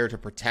rule's there to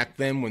protect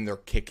them when they're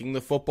kicking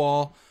the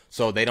football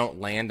so they don't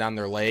land on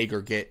their leg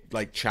or get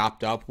like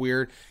chopped up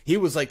weird. He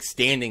was like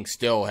standing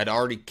still, had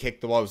already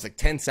kicked the ball. It was like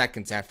 10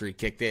 seconds after he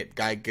kicked it.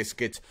 Guy just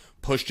gets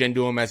pushed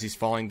into him as he's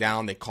falling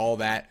down. They call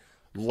that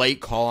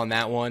late call on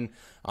that one.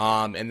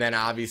 And then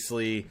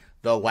obviously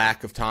the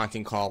lack of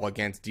taunting call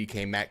against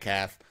DK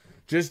Metcalf.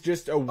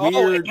 Just a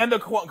weird... Oh, and the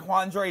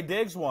Quandre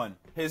Diggs one.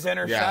 His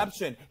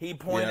interception. Yeah. He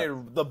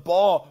pointed the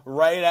ball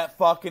right at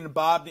fucking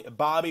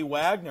Bobby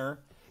Wagner.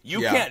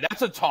 You can't...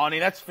 That's a taunting.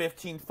 That's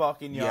 15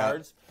 fucking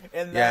yards.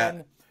 And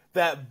then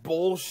that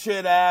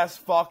bullshit-ass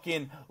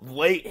fucking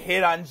late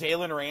hit on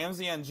Jalen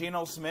Ramsey on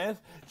Geno Smith.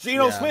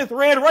 Geno Smith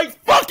ran right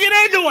fucking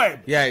into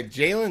him! Yeah,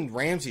 Jalen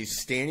Ramsey's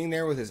standing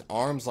there with his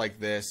arms like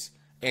this,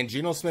 and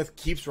Geno Smith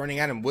keeps running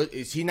at him.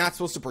 Is he not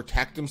supposed to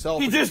protect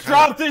himself? He just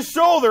dropped his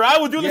shoulder. I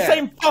would do the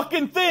same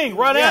fucking thing.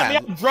 Run at me,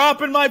 I'm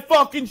dropping my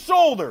fucking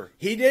shoulder.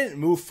 He didn't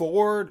move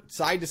forward,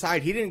 side to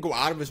side. He didn't go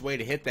out of his way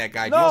to hit that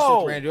guy. No. Geno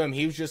Smith ran into him.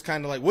 He was just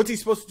kind of like, what's he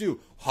supposed to do?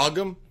 Hug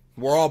him?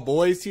 We're all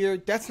boys here?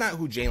 That's not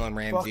who Jalen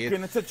Ramsey is.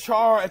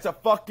 It's a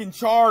fucking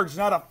charge,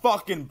 not a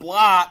fucking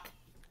block.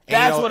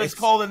 That's what it's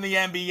called in the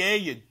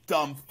NBA, you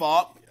dumb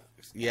fuck.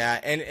 Yeah,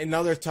 and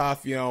another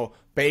tough,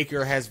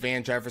 Baker has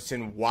Van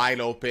Jefferson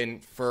wide open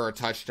for a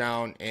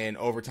touchdown in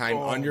overtime.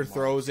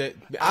 Underthrows it.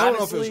 I don't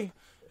know if it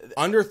was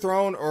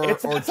underthrown or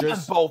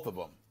just on both of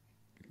them.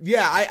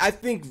 Yeah, I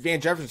think Van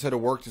Jefferson should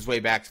have worked his way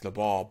back to the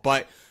ball.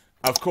 But,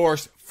 of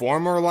course,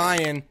 former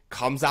Lion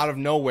comes out of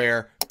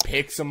nowhere,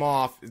 picks him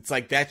off. It's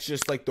like that's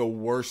just like the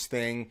worst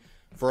thing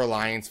for a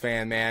Lions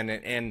fan, man.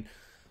 And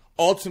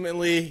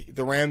ultimately,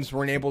 the Rams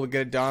weren't able to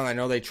get it done. I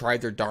know they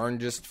tried their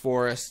darndest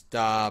for us.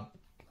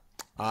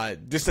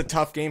 Just a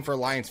tough game for a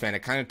Lions fan. It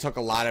kind of took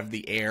a lot of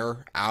the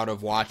air out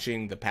of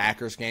watching the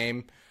Packers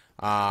game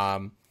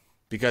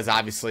because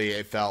obviously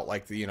it felt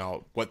like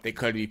what they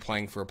could be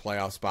playing for a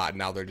playoff spot. And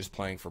now they're just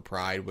playing for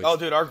pride. Which,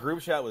 dude, our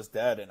group chat was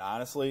dead. And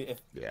honestly,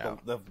 if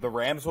the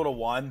Rams would have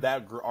won,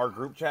 our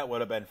group chat would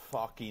have been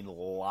fucking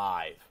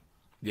live.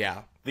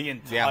 Yeah, the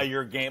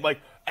entire game, like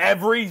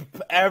every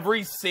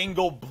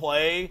single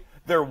play,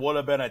 there would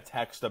have been a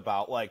text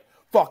about like,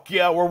 fuck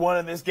yeah, we're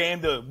winning this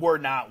game, we're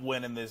not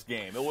winning this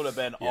game. It would have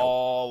been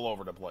all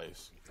over the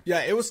place.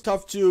 Yeah, it was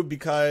tough, too,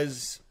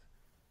 because,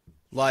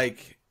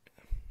 like,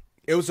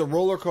 it was a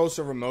roller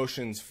coaster of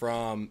emotions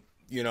from,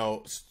 3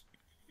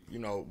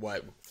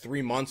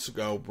 months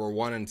ago, we're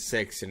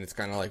 1-6, and it's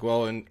kind of like,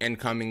 well, an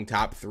incoming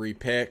top 3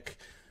 pick,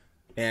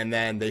 and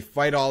then they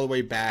fight all the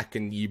way back,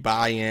 and you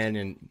buy in,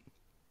 and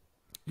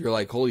you're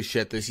like, holy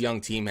shit, this young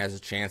team has a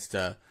chance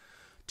to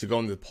go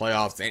into the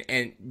playoffs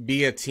and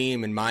be a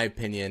team, in my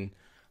opinion,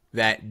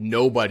 that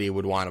nobody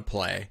would want to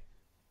play.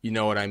 You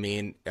know what I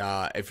mean?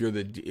 If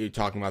you're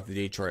talking about the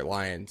Detroit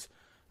Lions.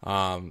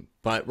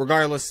 But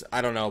regardless,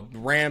 I don't know.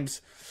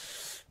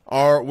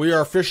 We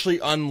are officially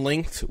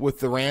unlinked with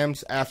the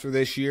Rams after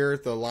this year.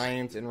 The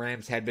Lions and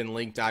Rams had been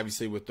linked,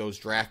 obviously, with those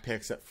draft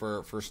picks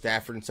for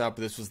Stafford and stuff.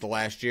 But this was the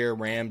last year.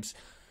 Rams,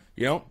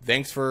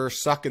 thanks for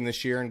sucking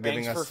this year and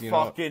giving us, Thanks for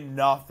fucking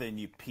nothing,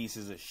 you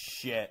pieces of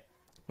shit.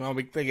 Well,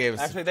 they gave us...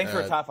 Actually, thanks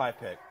for a top 5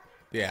 pick.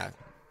 Yeah.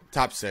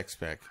 Top 6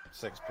 pick.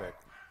 6 pick.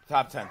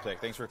 Top 10 pick.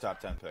 Thanks for a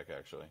top 10 pick,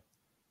 actually.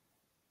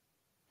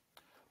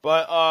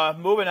 But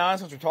moving on,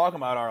 since we're talking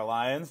about our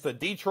Lions, the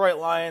Detroit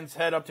Lions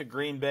head up to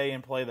Green Bay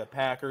and play the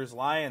Packers.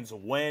 Lions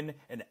win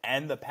and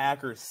end the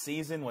Packers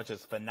season, which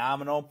is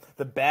phenomenal.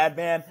 The bad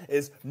man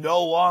is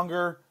no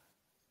longer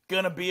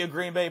going to be a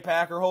Green Bay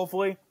Packer,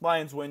 hopefully.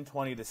 Lions win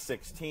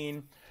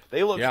 20-16.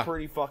 They look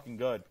pretty fucking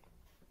good.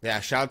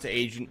 Yeah, shout out to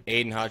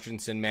Aiden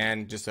Hutchinson,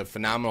 man. Just a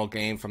phenomenal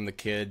game from the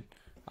kid.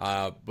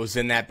 Was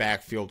in that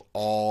backfield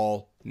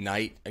all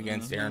night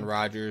against Aaron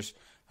Rodgers.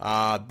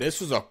 This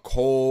was a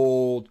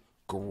cold,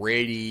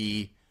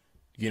 gritty,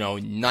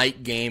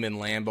 night game in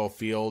Lambeau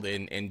Field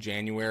in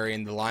January.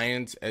 And the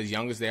Lions, as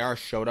young as they are,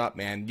 showed up,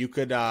 man. You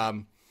could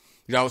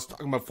I was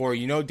talking before,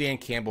 Dan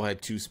Campbell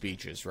had 2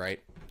 speeches,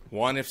 right?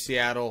 One if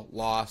Seattle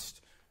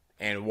lost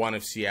and one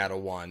if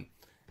Seattle won.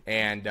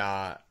 And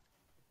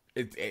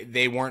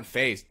they weren't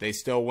phased. They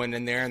still went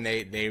in there and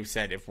they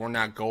said, if we're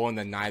not going,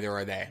 then neither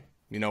are they.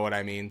 You know what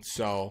I mean?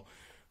 So,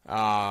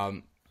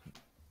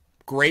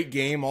 great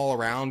game all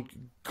around.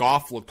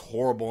 Goff looked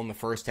horrible in the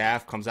first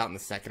half, comes out in the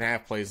second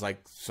half, plays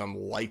like some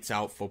lights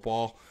out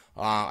football.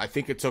 I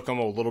think it took him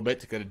a little bit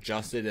to get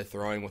adjusted to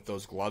throwing with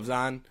those gloves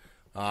on.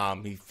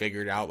 He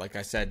figured out, like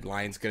I said,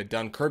 Lions get it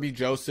done. Kirby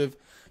Joseph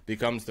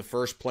becomes the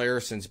first player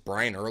since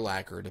Brian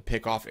Urlacher to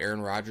pick off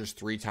Aaron Rodgers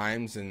 3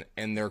 times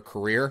in their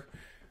career.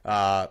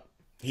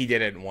 He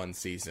did it in 1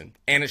 season,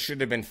 and it should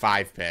have been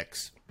 5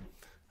 picks.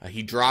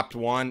 He dropped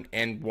 1,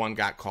 and 1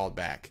 got called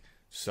back.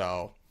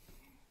 So,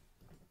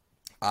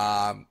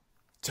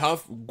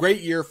 tough,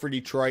 great year for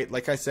Detroit.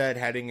 Like I said,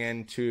 heading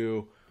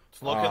into...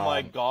 It's looking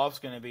like Goff's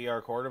going to be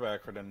our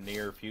quarterback for the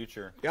near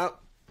future. Yep.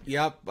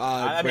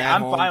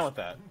 I'm fine with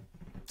that.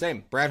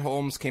 Same. Brad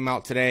Holmes came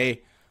out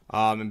today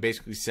and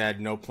basically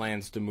said no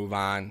plans to move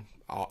on.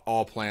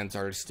 All plans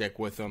are to stick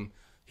with him.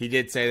 He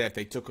did say that if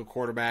they took a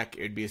quarterback,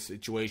 it would be a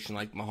situation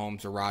like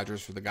Mahomes or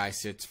Rodgers where the guy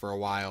sits for a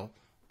while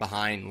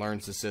behind,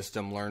 learns the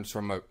system, learns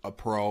from a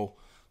pro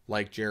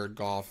like Jared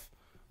Goff.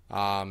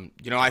 I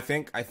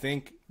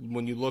think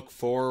when you look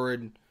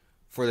forward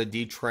for the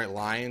Detroit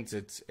Lions,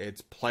 it's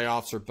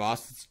playoffs or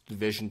bust. It's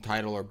division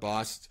title or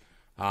bust.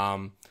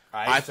 I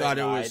thought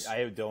it was.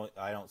 I don't.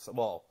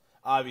 Well,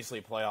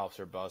 obviously playoffs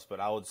are bust, but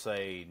I would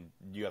say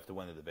you have to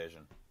win the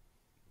division.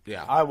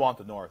 Yeah, I want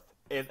the North.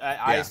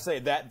 I say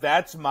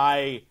that's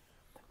my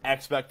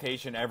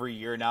expectation every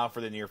year now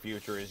for the near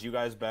future is you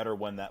guys better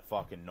win that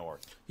fucking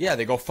North. Yeah,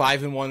 they go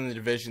 5-1 in the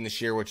division this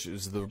year, which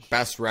is the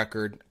best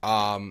record.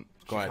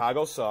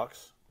 Chicago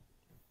sucks.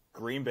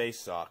 Green Bay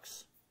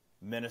sucks.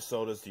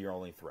 Minnesota's the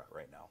only threat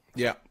right now.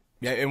 Yeah,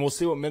 and we'll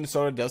see what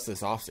Minnesota does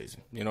this offseason.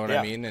 You know what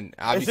I mean? And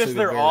obviously it's just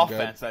their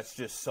offense that's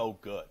just so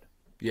good.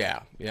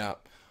 Yeah.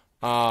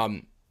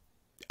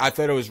 I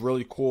thought it was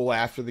really cool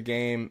after the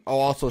game.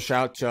 I'll also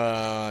shout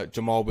to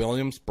Jamal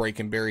Williams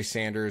breaking Barry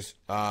Sanders'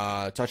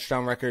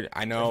 touchdown record.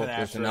 I know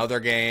there's another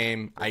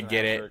game. I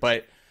get it,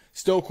 but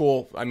still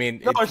cool. I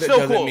mean, it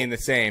doesn't mean the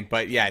same,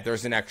 but yeah,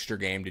 there's an extra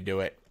game to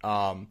do it.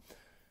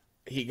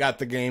 He got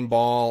the game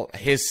ball.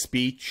 His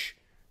speech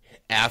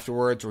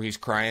afterwards where he's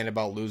crying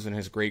about losing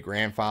his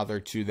great-grandfather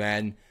to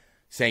then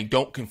saying,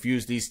 don't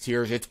confuse these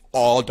tears. It's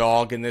all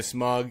dog in this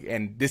mug,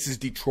 and this is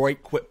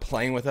Detroit. Quit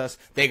playing with us.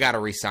 They got to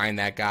re-sign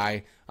that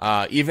guy.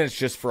 Even if it's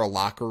just for a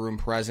locker room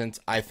presence,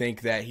 I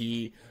think that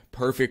he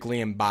perfectly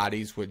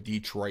embodies what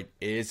Detroit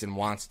is and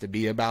wants to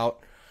be about.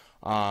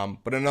 But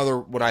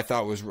what I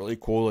thought was really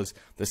cool is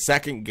the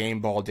second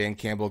game ball Dan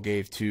Campbell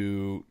gave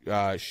to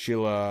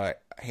Sheila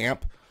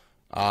Hamp,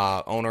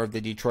 owner of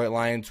the Detroit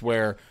Lions,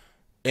 where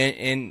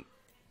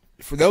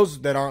for those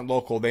that aren't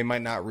local, they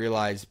might not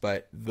realize,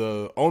 but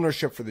the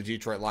ownership for the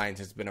Detroit Lions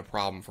has been a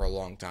problem for a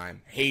long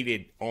time.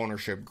 Hated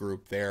ownership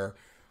group there.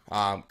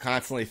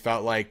 Constantly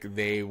felt like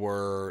they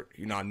were,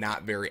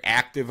 not very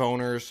active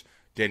owners.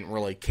 Didn't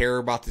really care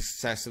about the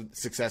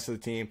success of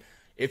the team.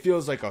 It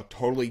feels like a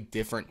totally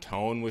different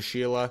tone with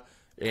Sheila.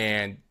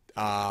 And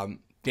Dan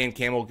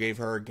Campbell gave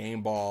her a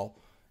game ball,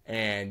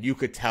 and you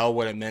could tell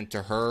what it meant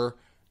to her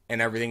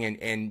and everything.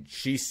 And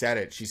she said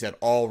it. She said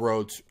all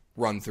roads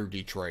run through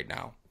Detroit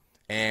now.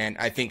 And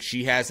I think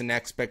she has an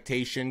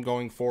expectation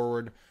going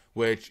forward,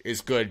 which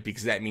is good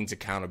because that means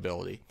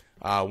accountability.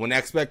 When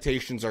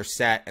expectations are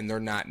set and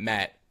they're not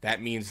met,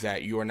 that means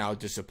that you are now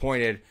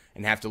disappointed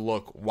and have to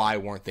look, why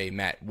weren't they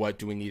met? What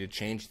do we need to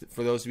change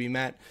for those to be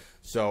met?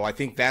 So I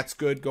think that's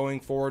good going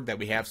forward, that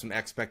we have some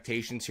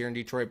expectations here in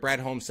Detroit. Brad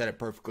Holmes said it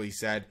perfectly. He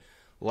said,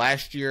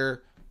 last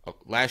year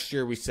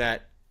we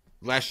set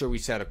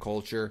a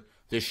culture.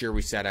 This year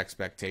we set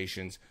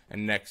expectations,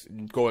 and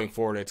going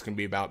forward, it's going to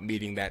be about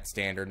meeting that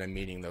standard and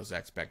meeting those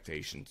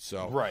expectations.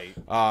 So, right.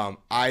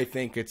 I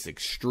think it's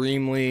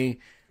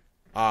extremely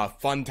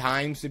fun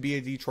times to be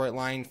a Detroit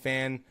Lion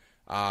fan.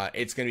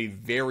 It's going to be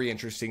very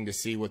interesting to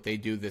see what they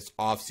do this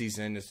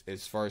offseason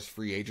as far as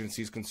free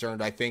agency is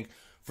concerned. I think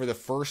for the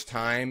first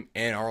time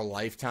in our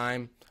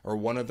lifetime, or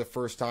one of the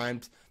first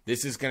times,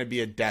 this is going to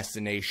be a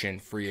destination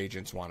free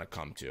agents want to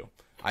come to.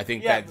 I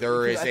think that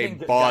there is a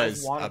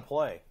buzz want to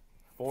play.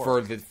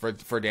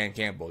 For Dan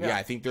Campbell. Yeah,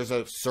 I think there's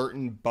a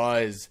certain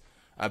buzz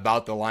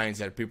about the Lions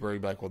that people are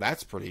like, well,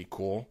 that's pretty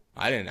cool.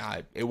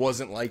 It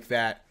wasn't like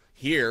that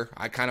here.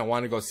 I kind of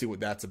want to go see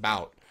what that's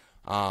about.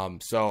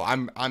 So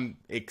I'm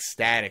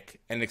ecstatic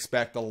and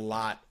expect a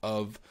lot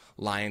of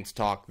Lions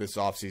talk this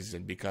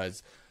offseason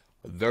because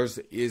there's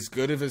as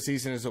good of a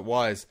season as it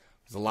was.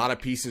 There's a lot of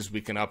pieces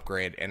we can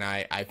upgrade, and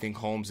I think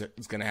Holmes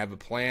is going to have a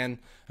plan,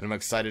 and I'm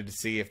excited to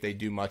see if they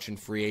do much in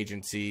free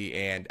agency,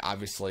 and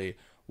obviously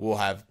we'll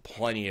have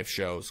plenty of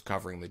shows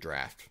covering the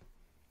draft.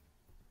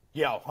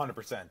 Yeah,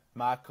 100%.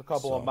 A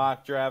couple of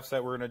mock drafts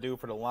that we're going to do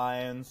for the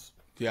Lions.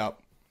 Yep,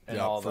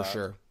 for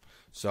sure.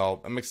 So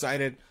I'm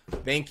excited.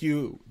 Thank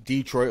you,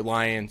 Detroit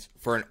Lions,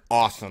 for an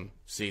awesome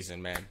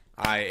season, man.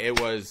 It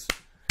was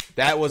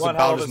That was One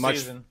hell about of as a much.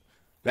 season.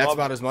 That's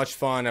about as much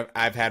fun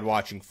I've had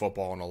watching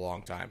football in a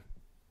long time.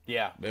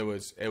 Yeah, It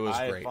was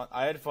great.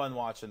 I had fun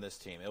watching this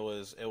team. It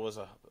was It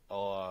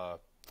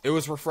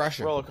was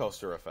refreshing. roller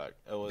coaster effect.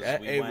 It was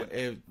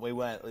It- we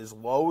went as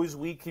low as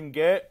we can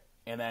get,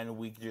 and then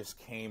we just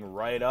came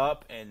right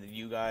up. And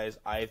you guys,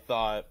 I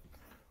thought,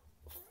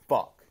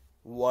 fuck,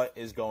 what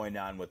is going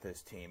on with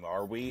this team?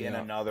 Are we in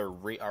another?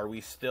 Are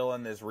we still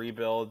in this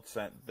rebuild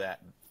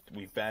that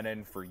we've been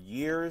in for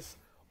years?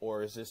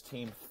 Or is this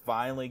team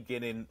finally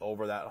getting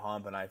over that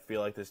hump? And I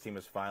feel like this team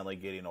is finally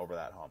getting over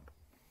that hump.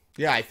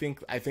 Yeah, I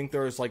think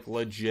there was like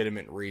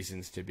legitimate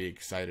reasons to be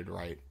excited,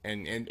 right?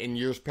 And in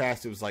years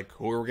past, it was like,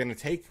 who are we going to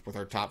take with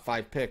our top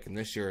 5 pick? And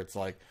this year, it's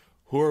like,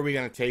 who are we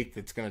going to take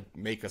that's going to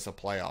make us a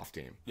playoff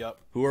team? Yep.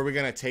 Who are we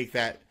going to take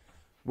that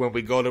when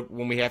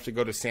we have to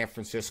go to San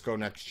Francisco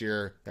next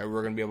year that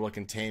we're going to be able to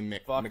contain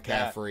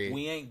McCaffrey? That.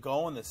 We ain't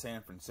going to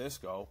San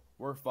Francisco.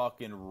 We're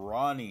fucking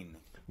running.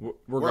 Regardless.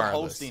 We're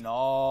hosting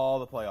all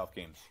the playoff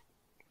games.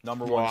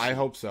 Number one. Well, I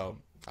hope so.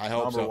 I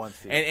hope Number so. one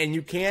seed. And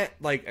you can't,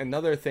 like,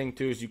 another thing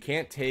too is you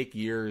can't take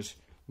years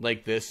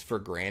like this for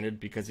granted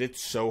because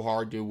it's so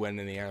hard to win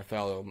in the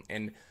NFL.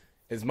 And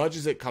as much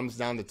as it comes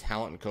down to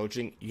talent and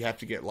coaching, you have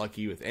to get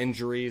lucky with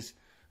injuries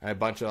and a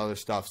bunch of other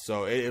stuff.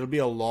 So it'll be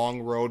a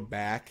long road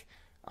back.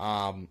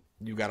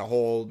 You got a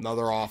whole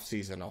nother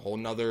offseason, a whole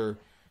nother,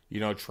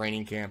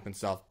 training camp and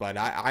stuff. But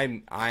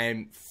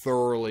I'm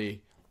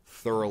thoroughly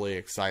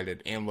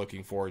excited and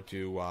looking forward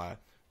to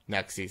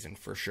next season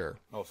for sure.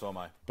 Oh, so am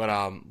I.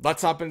 But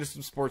let's hop into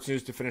some sports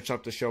news to finish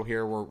up the show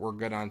here. We're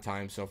good on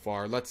time so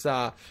far. Let's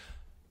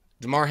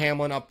Damar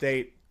Hamlin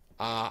update.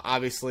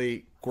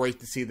 Obviously, great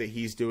to see that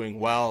he's doing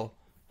well.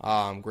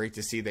 Great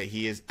to see that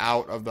he is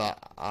out of the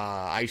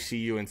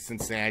ICU in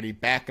Cincinnati,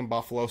 back in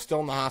Buffalo, still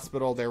in the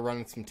hospital. They're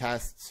running some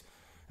tests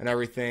and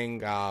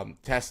everything.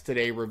 Tests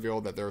today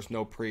revealed that there's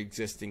no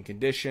pre-existing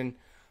condition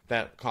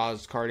that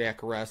caused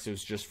cardiac arrest. It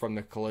was just from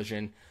the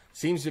collision.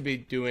 Seems to be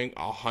doing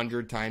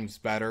 100 times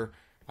better.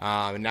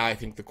 And now I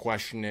think the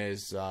question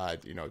is,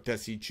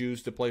 does he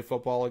choose to play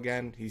football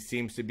again? He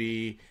seems to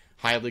be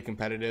highly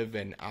competitive,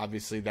 and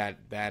obviously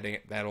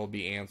that'll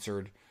be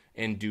answered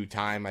in due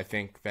time. I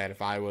think that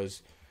if I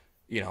was,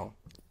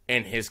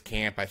 in his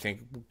camp, I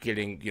think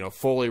getting,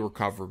 fully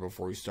recovered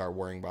before we start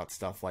worrying about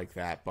stuff like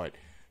that. But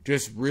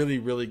just really,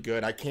 really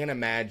good. I can't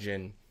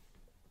imagine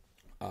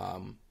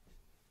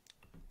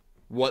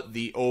what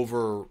the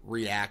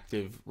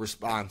overreactive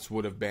response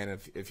would have been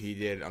if he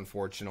did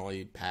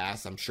unfortunately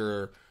pass. I'm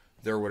sure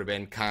there would have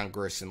been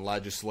Congress and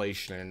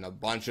legislation and a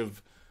bunch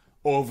of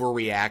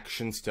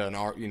overreactions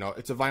to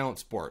it's a violent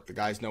sport. The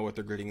guys know what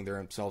they're getting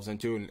themselves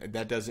into, and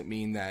that doesn't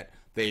mean that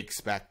they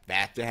expect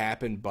that to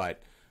happen,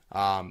 but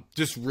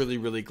just really,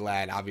 really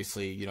glad,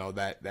 obviously,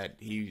 that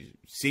he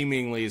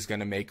seemingly is going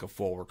to make a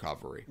full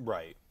recovery.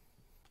 Right.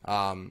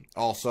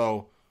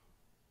 Also,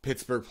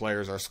 Pittsburgh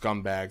players are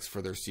scumbags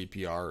for their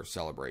CPR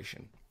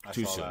celebration.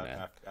 Too soon,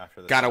 man.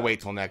 Gotta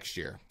wait till next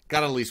year.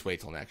 Gotta at least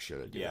wait till next year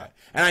to do that.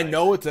 And I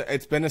know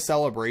it's been a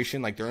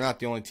celebration. Like, they're not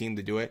the only team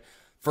to do it.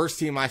 First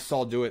team I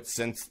saw do it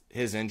since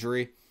his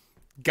injury.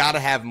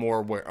 Gotta have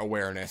more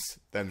awareness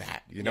than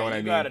that. You know what I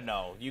mean?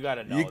 You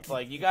gotta know. It's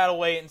like, you gotta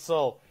wait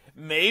until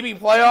maybe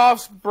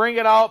playoffs, bring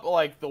it out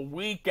like the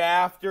week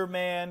after,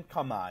 man.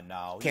 Come on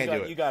now. Can't do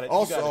it. You gotta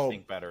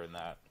think better than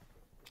that.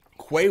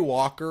 Quay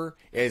Walker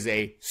is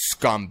a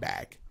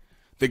scumbag.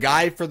 The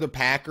guy for the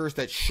Packers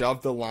that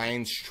shoved the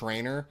Lions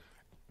trainer,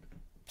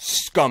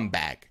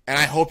 scumbag. And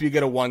I hope you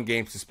get a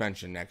 1-game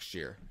suspension next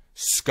year.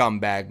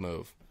 Scumbag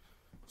move.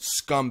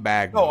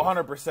 Scumbag move. Oh,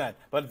 100%.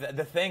 But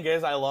the thing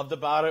is, I loved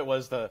about it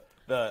was the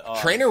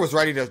trainer was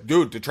ready to.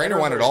 Dude, the trainer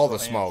wanted all the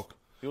smoke.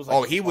 He was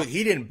like,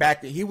 he didn't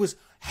back. He was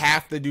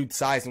half the dude's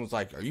size and was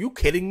like, "Are you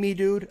kidding me,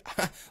 dude?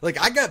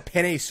 Like, I got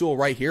Penny Sewell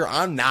right here.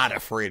 I'm not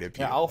afraid of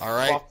you. Yeah, I'll all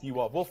right? fuck you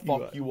up. We'll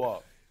fuck you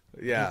up."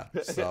 Yeah.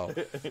 So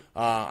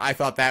I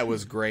thought that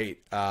was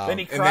great. Then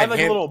he cried like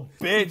a little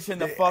bitch in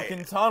the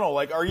fucking tunnel.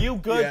 Like, are you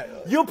good?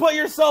 Yeah. You put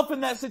yourself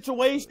in that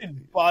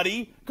situation,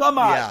 buddy. Come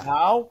on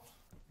now.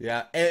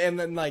 Yeah, and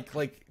then like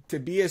to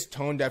be as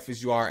tone deaf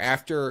as you are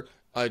after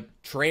an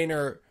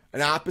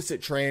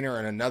opposite trainer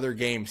in another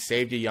game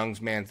saved a young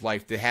man's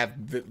life, to have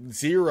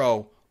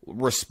zero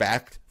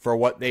respect for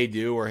what they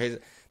do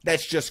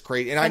that's just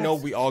crazy. And I know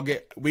we all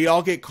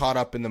get caught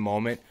up in the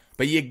moment,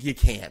 but you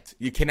can't.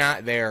 You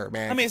cannot there,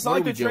 man. I mean, it's not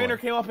like the trainer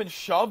came up and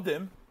shoved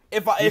him.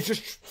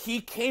 If he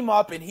came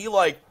up and he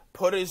like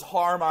put his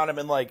arm on him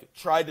and like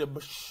tried to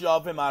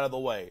shove him out of the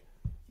way,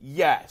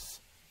 yes.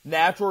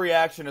 Natural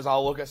reaction is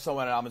I'll look at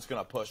someone and I'm just going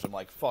to push him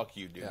like, fuck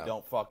you, dude. Yeah.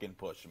 Don't fucking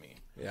push me.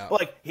 Yeah.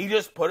 But, like, he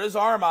just put his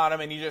arm on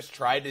him and he just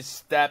tried to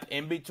step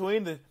in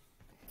between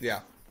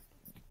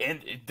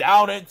and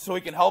down it so he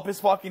can help his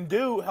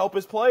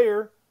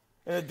player.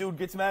 And the dude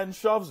gets mad and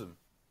shoves him.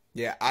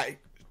 Yeah,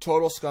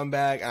 total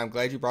scumbag. I'm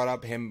glad you brought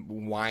up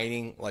him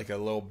whining like a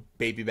little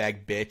baby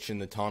bag bitch in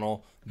the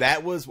tunnel.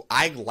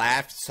 I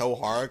laughed so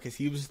hard because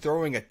he was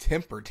throwing a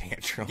temper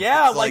tantrum.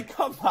 Yeah, like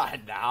come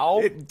on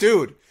now.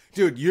 Dude,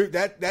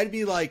 that'd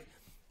be like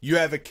you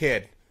have a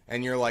kid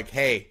and you're like,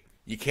 hey,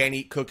 you can't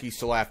eat cookies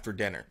till after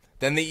dinner.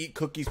 Then they eat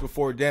cookies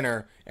before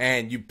dinner,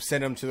 and you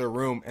send them to their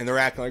room, and they're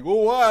acting like,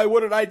 well, why? What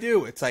did I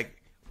do? It's like,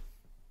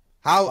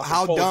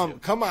 how dumb?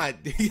 Come on.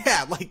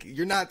 Yeah, like,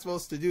 you're not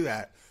supposed to do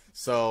that.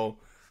 So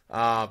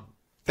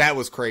that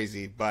was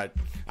crazy, but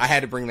I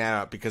had to bring that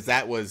up because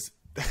that was,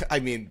 I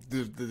mean,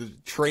 the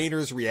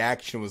trainer's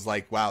reaction was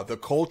like, wow, the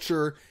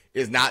culture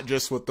is not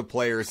just with the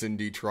players in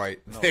Detroit.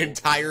 No, the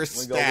entire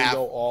staff. We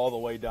go all the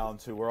way down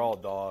to, we're all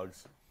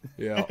dogs.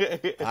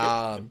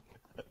 Yeah.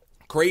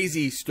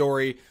 Crazy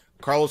story.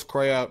 Carlos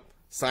Correa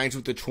signs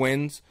with the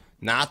Twins,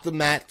 not the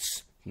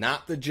Mets,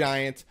 not the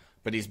Giants,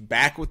 but he's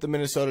back with the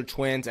Minnesota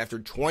Twins after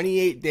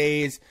 28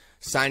 days,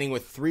 signing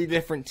with 3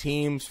 different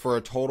teams for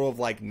a total of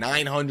like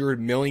 $900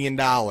 million.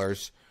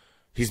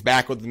 He's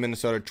back with the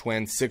Minnesota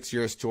Twins, 6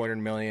 years, $200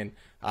 million.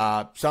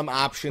 Some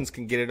options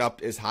can get it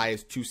up as high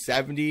as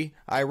 $270,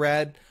 I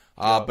read.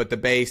 But the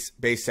base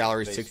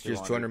salary is 6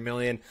 years, $200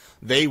 million.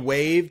 They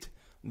waived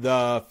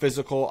the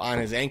physical on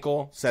his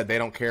ankle, said they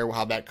don't care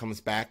how that comes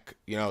back.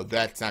 You know,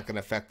 that's not going to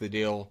affect the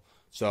deal.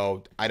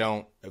 So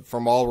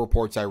from all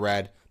reports I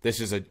read, this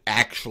is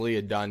actually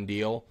a done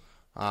deal.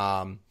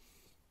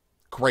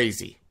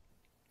 Crazy.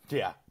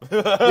 Yeah.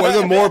 One of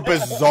the more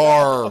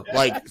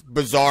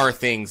bizarre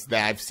things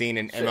that I've seen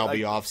in MLB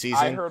offseason.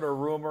 I heard a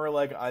rumor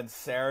like on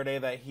Saturday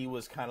that he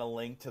was kind of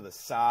linked to the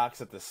Sox,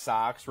 that the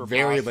Sox were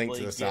very linked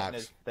to the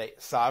Sox. The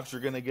Sox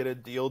were going to get a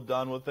deal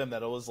done with him,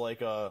 that it was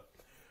like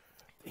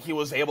he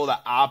was able to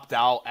opt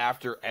out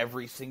after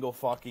every single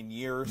fucking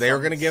year. They were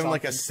going to give him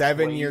like a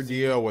 7-year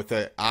deal with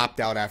an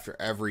opt out after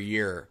every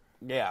year.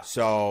 Yeah.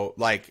 So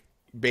like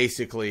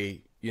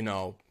basically, you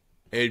know,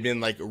 it had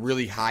been like a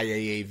really high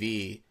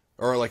AAV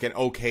or like an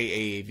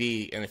okay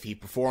AAV, and if he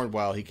performed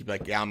well, he could be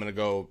like, yeah, I'm going to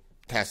go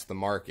test the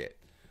market.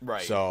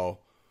 Right. So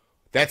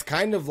that's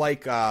kind of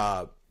like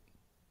the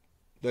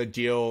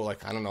deal.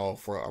 Like, I don't know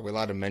are we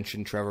allowed to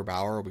mention Trevor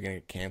Bauer? Are we going to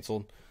get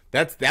canceled?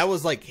 That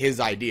was like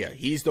his idea.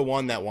 He's the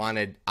one that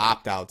wanted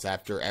opt-outs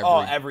after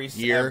every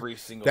year. Every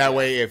single that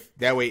way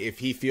if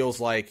he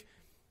feels like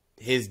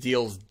his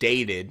deal's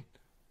dated,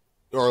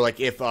 or like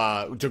if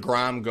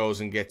DeGrom goes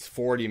and gets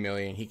 $40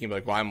 million, he can be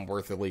like, well, I'm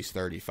worth at least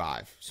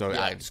 35. So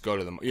I just go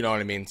to them. You know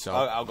what I mean? So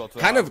I'll go to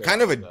kind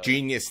of a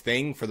genius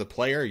thing for the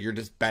player. You're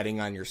just betting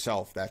on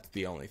yourself. That's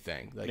the only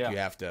thing. Like you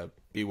have to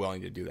be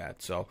willing to do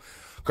that. So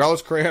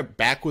Carlos Correa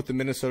back with the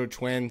Minnesota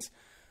Twins.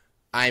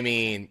 I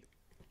mean,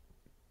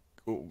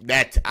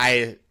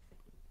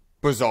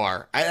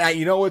 bizarre.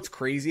 You know what's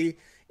crazy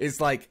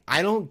is like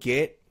I don't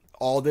get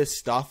all this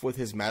stuff with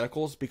his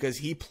medicals because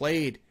he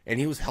played and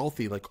he was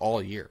healthy like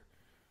all year,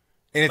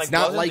 and it's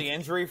not like the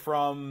injury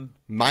from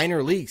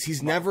minor leagues.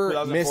 He's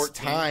never missed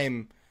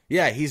time.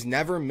 Yeah, he's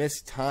never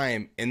missed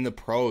time in the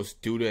pros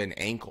due to an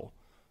ankle.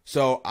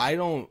 So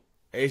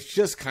it's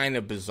just kind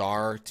of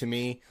bizarre to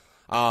me.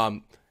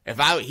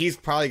 He's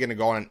probably going to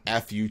go on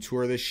an FU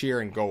tour this year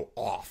and go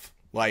off.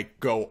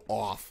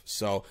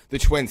 So the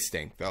Twins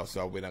stink though,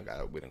 so we don't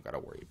gotta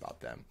worry about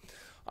them.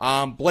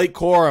 Blake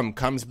Corum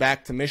comes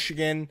back to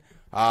Michigan.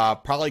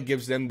 Probably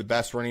gives them the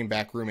best running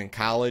back room in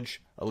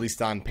college, at least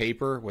on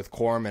paper, with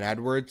Corum and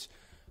Edwards.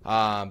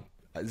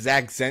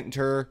 Zach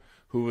Zenter,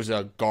 who was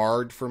a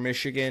guard for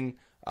Michigan,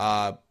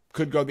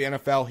 could go to the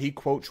NFL. He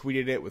quote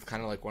tweeted it with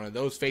kind of like one of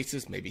those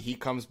faces. Maybe he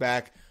comes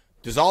back.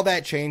 Does all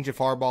that change if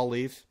Harbaugh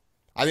leaves?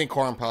 I think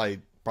Corum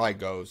probably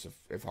goes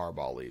if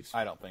Harbaugh leaves.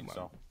 I don't think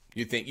so.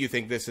 You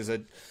think this is I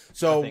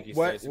think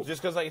what? Just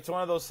because it's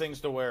one of those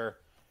things to where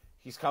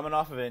he's coming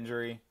off of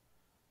injury,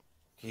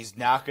 he's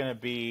not going to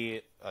be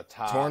a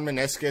top torn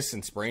meniscus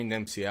and sprained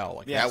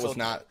MCL.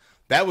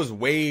 That was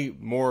way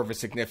more of a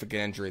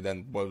significant injury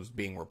than what was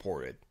being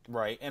reported.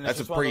 Right, and that's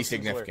a pretty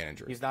significant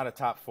injury. He's not a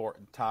top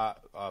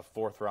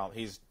fourth round.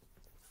 He's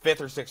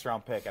 5th or 6th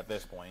round pick at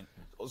this point.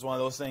 It was one of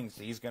those things.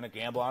 He's going to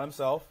gamble on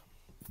himself,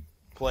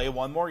 play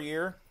one more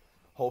year.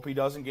 Hope he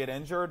doesn't get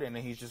injured, and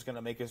he's just going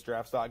to make his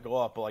draft stock go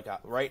up. But like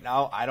right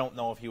now, I don't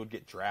know if he would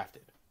get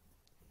drafted.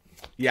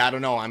 Yeah, I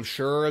don't know. I'm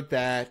sure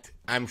that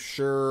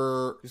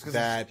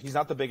he's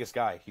not the biggest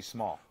guy. He's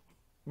small.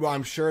 Well,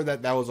 I'm sure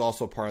that was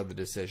also part of the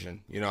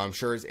decision. You know, I'm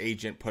sure his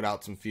agent put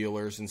out some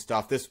feelers and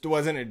stuff. This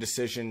wasn't a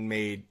decision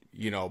made,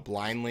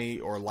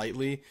 blindly or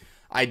lightly.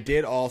 I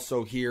did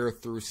also hear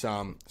through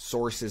some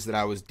sources that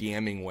I was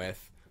DMing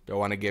with, don't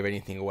want to give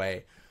anything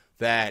away,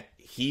 that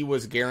he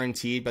was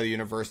guaranteed by the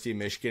University of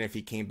Michigan if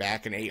he came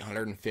back an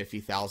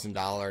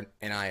 $850,000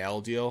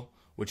 NIL deal,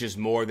 which is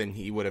more than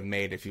he would have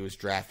made if he was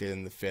drafted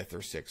in the 5th or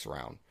 6th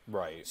round.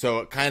 Right. So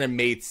it kind of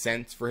made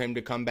sense for him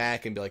to come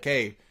back and be like,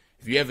 hey,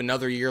 if you have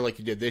another year like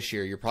you did this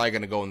year, you're probably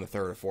going to go in the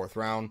 3rd or 4th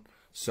round.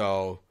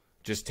 So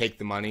just take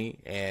the money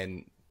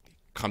and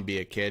come be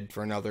a kid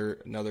for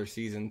another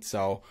season.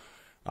 So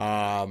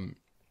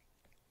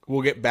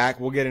we'll get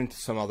into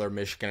some other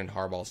Michigan and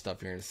Harbaugh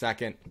stuff here in a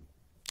second.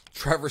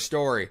 Trevor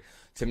Story,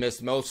 to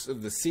miss most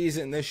of the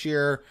season this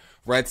year.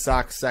 Red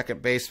Sox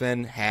second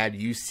baseman had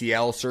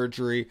UCL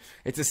surgery.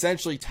 It's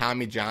essentially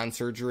Tommy John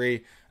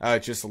surgery,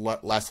 just a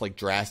less like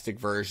drastic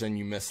version.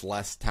 You miss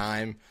less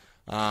time.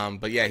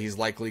 But yeah, he's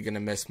likely going to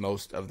miss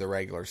most of the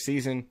regular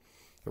season.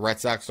 The Red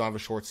Sox don't have a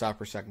shortstop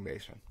or second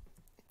baseman.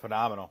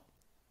 Phenomenal.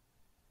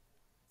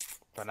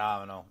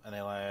 And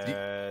they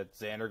let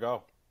Xander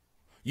go.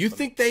 You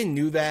think they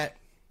knew that?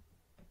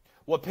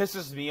 What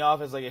pisses me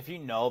off is, like, if you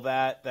know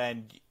that,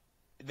 then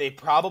they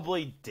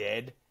probably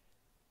did,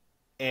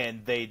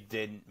 and they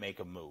didn't make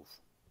a move.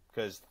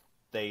 Because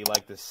they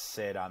like to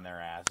sit on their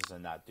asses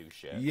and not do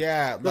shit.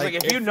 Yeah. Like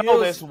if you know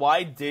this,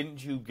 why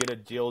didn't you get a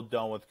deal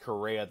done with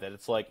Correa that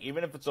it's like,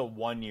 even if it's a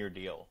 1 year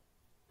deal,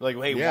 like,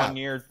 hey, 1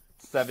 year,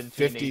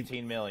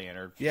 18 million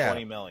or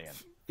 20 million.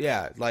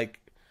 Yeah, like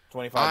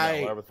 25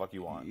 million, whatever the fuck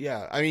you want.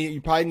 Yeah, I mean,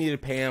 you probably need to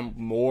pay him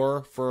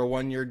more for a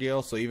 1 year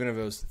deal. So even if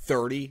it was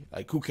 30,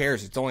 like, who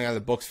cares? It's only on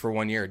the books for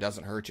 1 year. It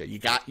doesn't hurt you. You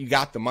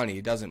got the money.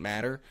 It doesn't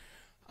matter.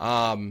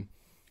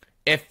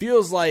 It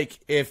feels like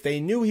if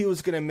they knew he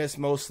was going to miss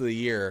most of the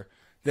year,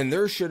 then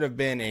there should have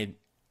been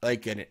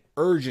an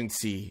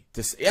urgency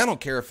to say, I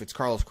don't care if it's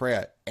Carlos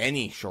Correa,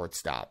 any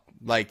shortstop,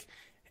 like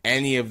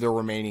any of the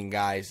remaining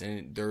guys,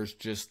 and there's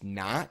just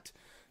not.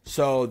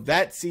 So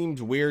that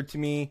seems weird to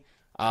me.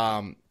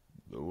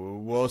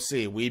 We'll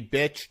see. We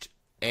bitched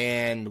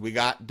and we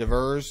got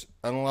Devers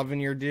an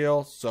 11-year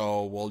deal,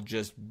 so we'll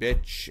just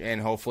bitch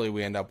and hopefully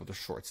we end up with a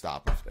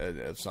shortstop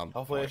of some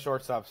Hopefully point. a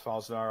shortstop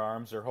falls in our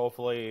arms, or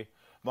hopefully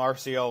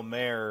Marcio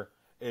Mayer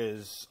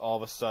is all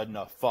of a sudden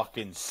a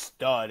fucking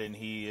stud and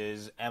he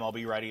is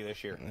MLB ready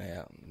this year.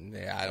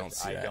 Yeah, I don't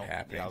see that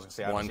happening. Yeah, I was gonna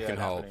say, I One don't see can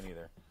that hope. happening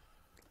either.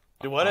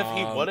 Dude,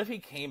 what if he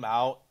came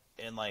out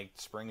in like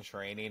spring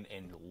training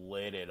and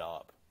lit it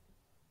up?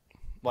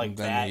 Like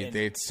then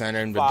they'd send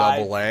him to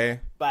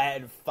Double-A.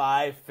 Batting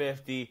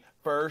 550,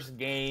 first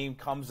game,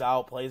 comes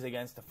out, plays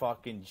against the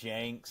fucking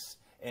Yanks,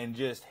 and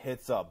just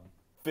hits a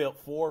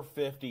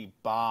 450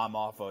 bomb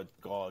off of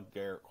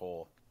Garrett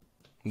Cole.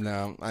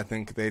 No, I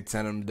think they'd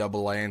send him to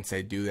Double-A and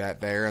say, do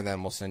that there, and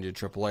then we'll send you to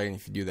Triple-A, and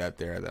if you do that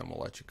there, then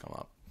we'll let you come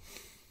up.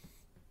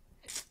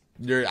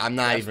 I'm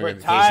not even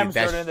desperate times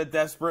turn into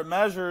desperate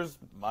measures.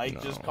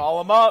 Might just call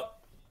him up.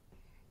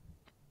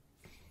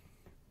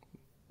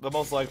 The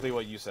most likely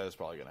what you said is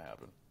probably going to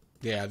happen.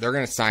 Yeah, they're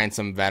going to sign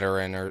some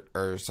veteran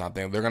or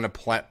something. They're going to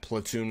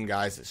platoon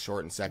guys at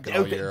short and second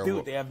all year.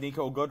 Dude, they have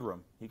Nico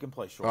Goodrum. He can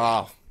play short.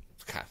 Oh,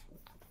 God.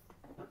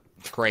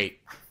 Great.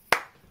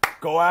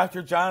 Go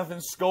after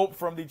Jonathan Scope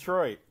from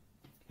Detroit.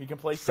 He can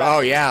play second. Oh,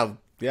 yeah.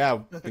 Yeah.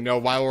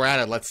 While we're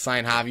at it, let's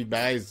sign Javi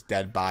Baez's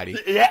dead body.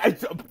 Yeah.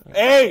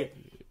 Hey,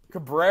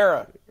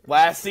 Cabrera.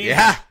 Last season.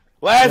 Yeah.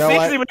 Last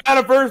season he went out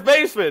of first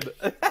baseman.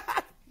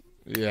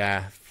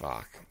 Yeah,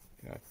 fuck.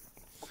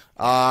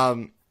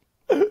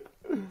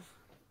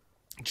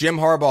 Jim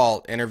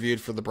Harbaugh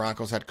interviewed for the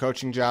Broncos head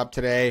coaching job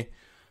today.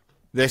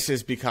 This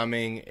is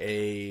becoming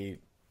a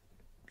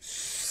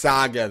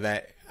saga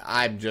that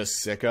I'm just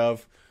sick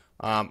of.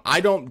 I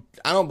don't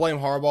blame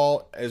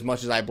Harbaugh as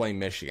much as I blame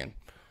Michigan.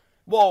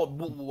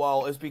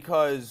 Well, it's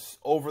because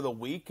over the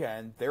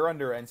weekend they're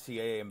under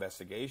NCAA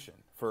investigation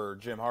for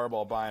Jim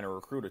Harbaugh buying a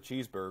recruit a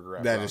cheeseburger.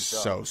 At That is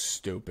so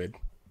stupid.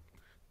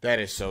 That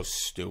is so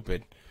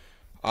stupid.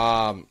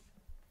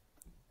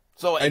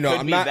 So it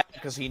could be that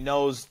because he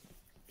knows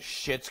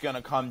shit's going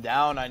to come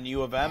down on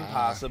U of M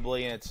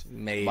possibly, and it's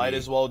might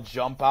as well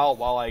jump out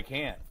while I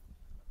can.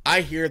 I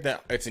hear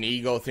that it's an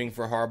ego thing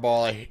for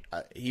Harbaugh.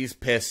 He's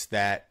pissed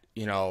that,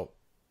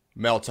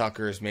 Mel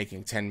Tucker is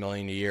making $10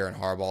 million a year and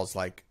Harbaugh's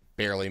like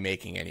barely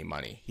making any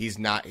money. He's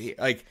not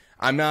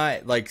I'm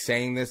not like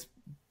saying this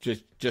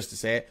just to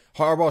say it.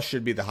 Harbaugh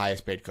should be the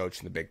highest paid coach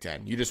in the Big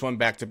Ten. You just won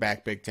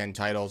back-to-back Big Ten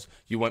titles.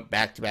 You went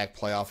back-to-back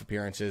playoff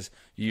appearances.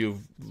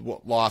 You've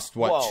lost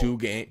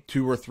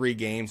two or three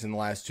games in the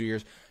last 2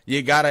 years.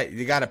 You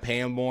gotta pay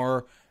him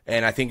more,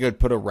 and I think it would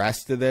put a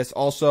rest to this.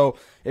 Also,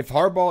 if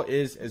Harbaugh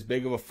is as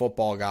big of a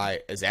football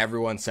guy as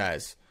everyone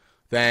says,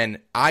 then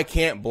I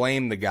can't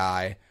blame the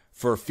guy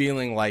for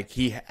feeling like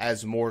he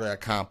has more to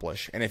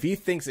accomplish. And if he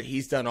thinks that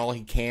he's done all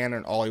he can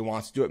and all he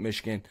wants to do at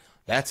Michigan,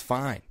 that's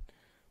fine.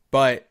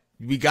 But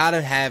we got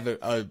to have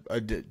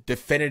a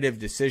definitive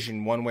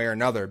decision one way or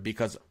another,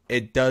 because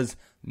it does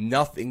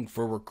nothing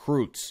for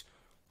recruits.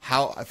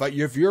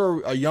 If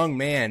you're a young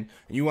man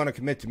and you want to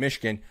commit to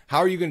Michigan, how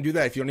are you going to do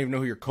that if you don't even know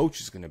who your coach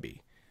is going to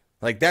be?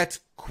 Like, that's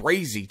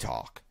crazy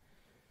talk.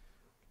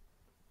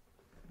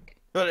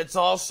 But it's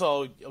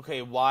also,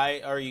 okay,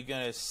 why are you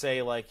going to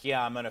say, like,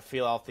 yeah, I'm going to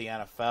feel out the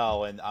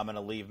NFL and I'm going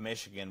to leave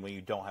Michigan when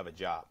you don't have a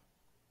job?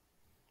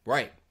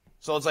 Right.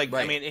 So it's like,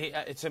 right. I mean,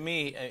 to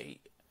me...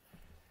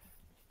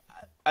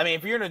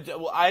 if you're going to...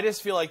 Well, I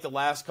just feel like the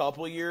last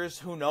couple of years,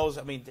 who knows?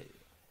 I mean,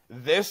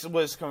 this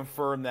was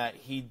confirmed that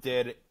he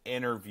did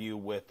interview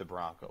with the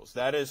Broncos.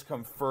 That is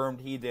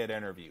confirmed he did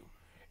interview.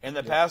 In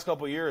the past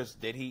couple of years,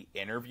 did he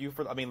interview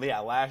for...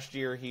 last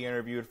year he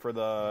interviewed for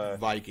the...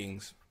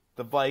 Vikings.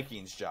 The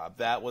Vikings job.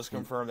 That was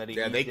confirmed that he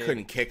they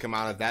couldn't kick him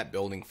out of that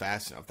building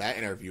fast enough. That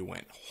interview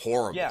went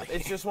horribly. Yeah,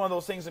 it's just one of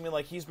those things.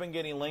 He's been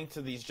getting linked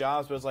to these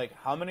jobs, but it's like,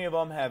 how many of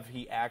them have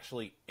he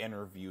actually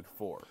interviewed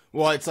for?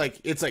 Well, it's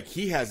like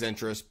he has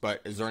interest, but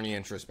is there any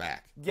interest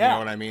back? Yeah. You know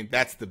what I mean?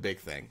 That's the big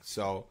thing.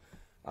 So,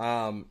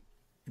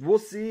 we'll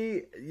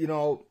see.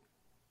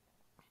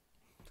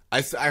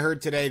 I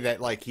heard today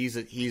that like he's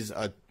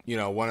a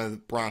one of the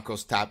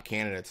Broncos' top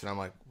candidates, and I'm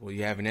like, well,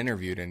 you haven't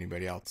interviewed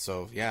anybody else,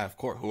 so yeah, of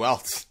course. Who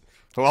else?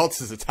 Who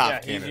else is a top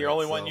candidate? He's the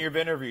only one you've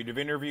interviewed. You've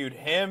interviewed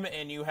him,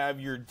 and you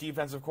have your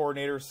defensive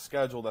coordinator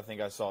scheduled. I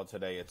think I saw it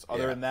today. It's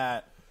other than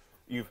that,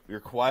 you've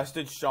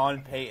requested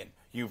Sean Payton.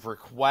 You've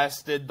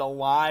requested the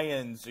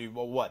Lions.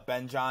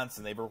 Ben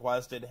Johnson? They've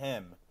requested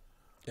him.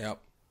 Yep.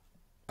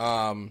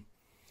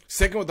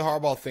 Sticking with the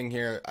Harbaugh thing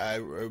here,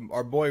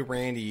 our boy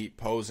Randy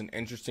posed an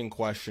interesting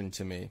question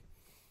to me,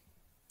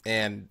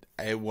 and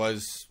I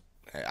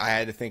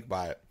had to think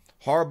about it.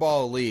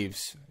 Harbaugh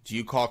leaves. Do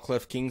you call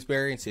Cliff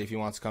Kingsbury and see if he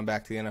wants to come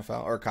back to the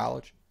NFL or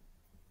college?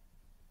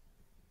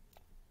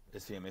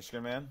 Is he a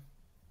Michigan man?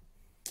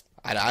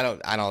 I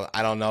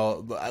don't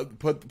know.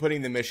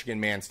 Putting the Michigan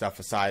man stuff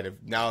aside,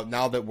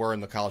 now that we're in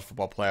the college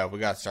football playoff, we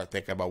got to start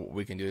thinking about what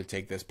we can do to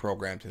take this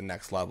program to the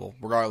next level,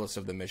 regardless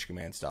of the Michigan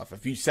man stuff.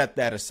 If you set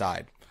that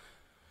aside,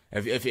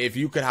 if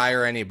you could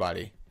hire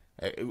anybody,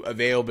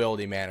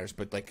 availability matters.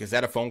 But like, is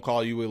that a phone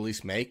call you would at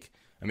least make?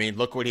 I mean,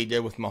 look what he did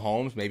with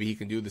Mahomes. Maybe he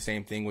can do the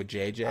same thing with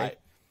JJ.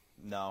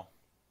 No.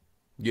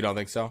 You don't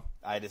think so?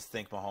 I just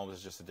think Mahomes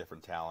is just a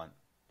different talent.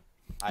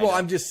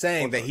 I'm just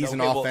saying that he's an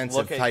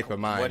offensive type of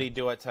mind. What did he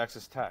do at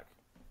Texas Tech?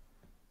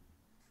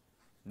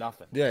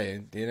 Nothing. Yeah, he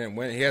didn't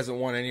win. He hasn't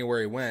won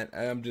anywhere he went.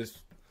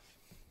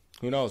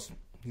 Who knows?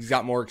 He's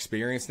got more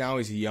experience now.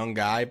 He's a young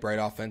guy, bright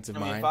offensive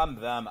mind. If I'm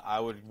them, I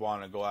would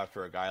want to go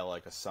after a guy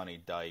like a Sonny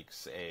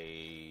Dykes,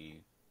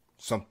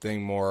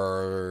 something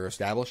more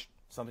established.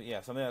 Something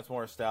that's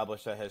more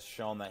established that has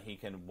shown that he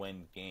can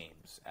win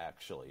games,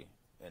 actually,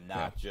 and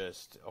not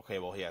just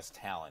he has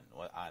talent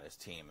on his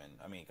team. And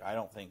I mean, I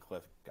don't think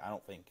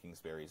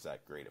Kingsbury's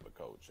that great of a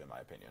coach, in my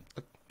opinion.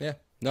 Yeah,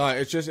 no,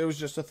 it was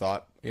just a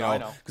thought, I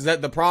know, because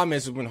the problem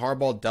is when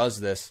Harbaugh does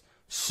this,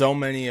 so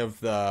many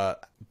of the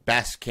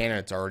best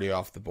candidates are already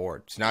off the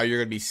board. So now you're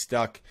gonna be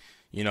stuck,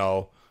 in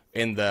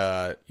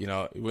the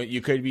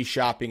you could be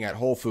shopping at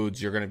Whole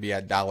Foods, you're gonna be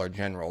at Dollar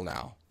General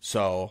now.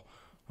 So.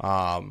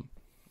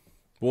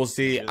 We'll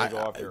see. Go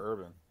after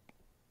Urban.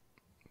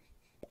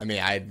 I mean,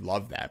 I'd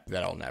love that, but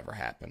that'll never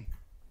happen.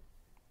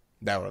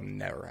 That would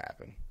never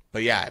happen.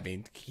 But yeah, I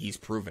mean, he's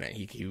proven it.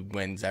 He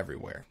wins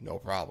everywhere, no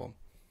problem.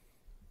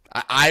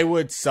 I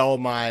would sell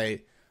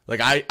I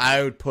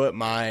would put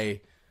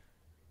my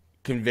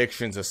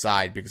convictions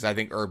aside because I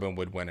think Urban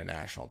would win a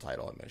national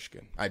title at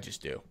Michigan. I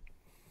just do.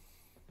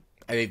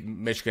 I think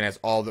Michigan has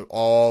all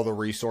the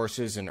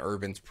resources, and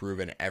Urban's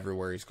proven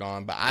everywhere he's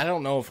gone. But I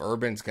don't know if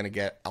Urban's going to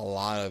get a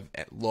lot of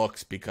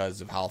looks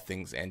because of how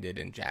things ended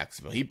in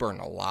Jacksonville. He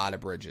burned a lot of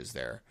bridges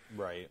there.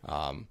 Right.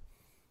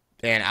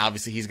 And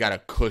obviously he's got a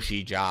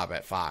cushy job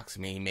at Fox.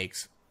 I mean, he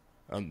makes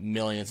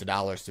millions of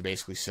dollars to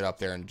basically sit up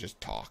there and just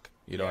talk.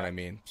 You know what I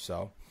mean?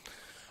 So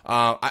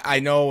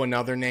I know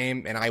another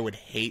name, and I would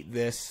hate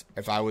this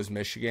if I was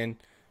Michigan,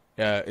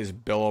 is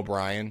Bill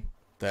O'Brien,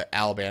 the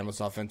Alabama's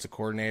offensive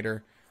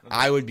coordinator.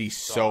 I would be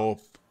so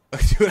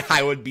dude,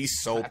 I would be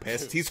so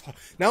pissed. He's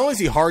not only is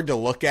he hard to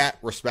look at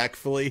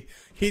respectfully,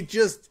 he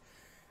just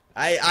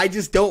I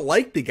just don't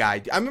like the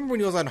guy. I remember when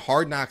he was on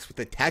Hard Knocks with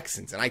the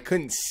Texans, and I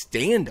couldn't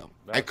stand him.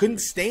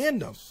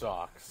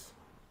 Sucks.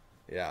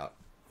 Yeah.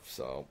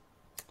 So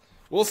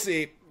we'll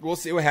see. We'll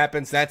see what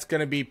happens. That's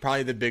going to be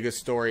probably the biggest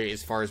story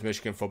as far as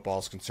Michigan football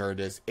is concerned,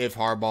 is if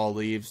Harbaugh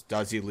leaves,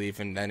 does he leave?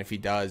 And then if he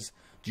does,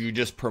 do you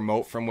just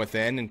promote from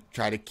within and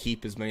try to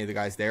keep as many of the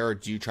guys there, or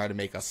do you try to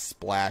make a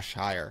splash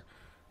hire?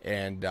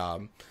 And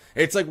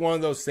it's like one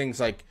of those things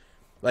like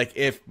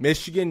if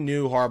Michigan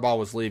knew Harbaugh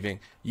was leaving,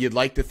 you'd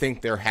like to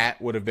think their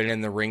hat would have been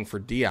in the ring for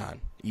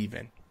Dion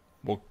even.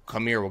 Well,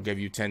 come here, we'll give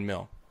you $10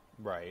 million.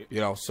 Right.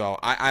 So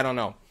I don't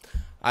know.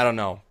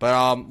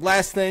 But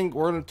last thing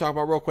we're going to talk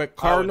about real quick,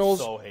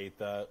 Cardinals. I would so hate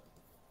that.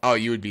 Oh,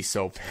 you would be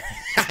so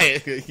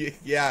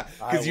yeah,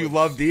 because you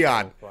love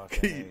Dion.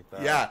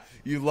 Yeah,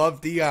 you love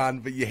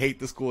Dion, but you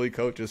hate the school he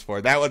coaches for.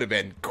 That would have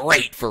been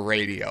great for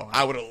radio.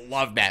 I would have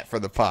loved that for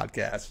the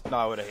podcast. No,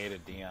 I would have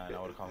hated Dion.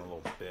 I would have called him a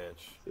little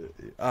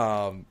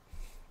bitch.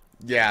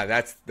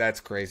 Yeah, that's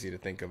crazy to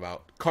think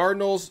about.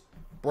 Cardinals,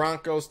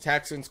 Broncos,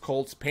 Texans,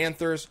 Colts,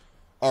 Panthers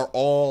are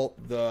all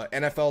the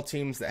NFL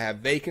teams that have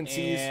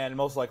vacancies. And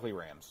most likely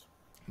Rams.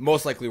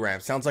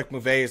 Sounds like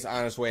McVay is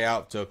on his way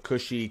out to a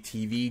cushy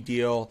TV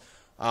deal.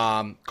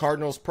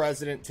 Cardinals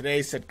president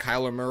today said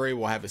Kyler Murray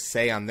will have a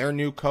say on their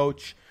new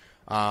coach.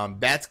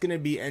 That's going to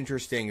be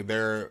interesting.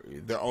 Their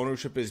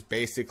ownership is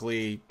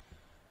basically,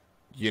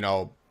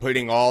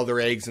 putting all their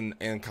eggs in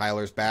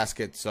Kyler's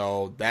basket.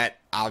 So that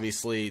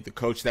obviously the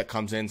coach that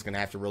comes in is going to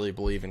have to really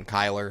believe in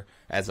Kyler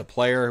as a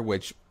player,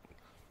 which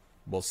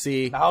we'll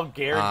see. I'll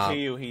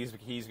guarantee you he's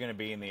going to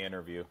be in the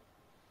interview.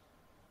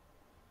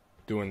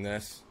 Doing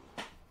this.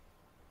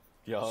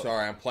 Yo.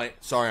 Sorry,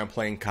 I'm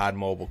playing COD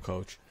Mobile,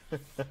 Coach. He's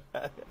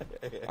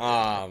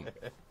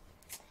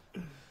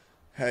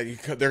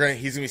gonna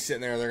be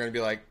sitting there. They're gonna be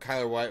like,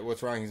 Kyler,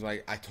 what's wrong? He's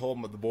like, I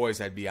told the boys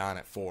I'd be on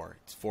at 4.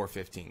 It's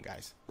 4:15,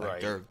 guys.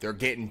 Like, right. They're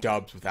getting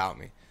dubs without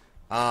me.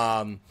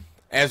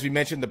 As we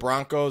mentioned, the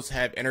Broncos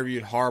have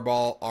interviewed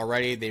Harbaugh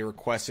already. They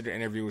requested an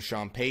interview with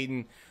Sean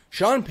Payton.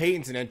 Sean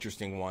Payton's an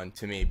interesting one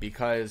to me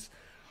because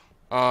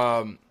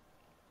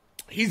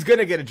he's going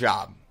to get a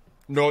job.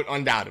 No,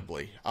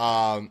 undoubtedly.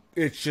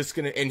 It's just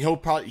going to, and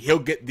he'll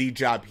get the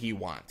job he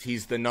wants.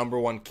 He's the number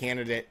one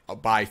candidate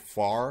by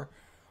far.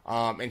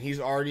 And he's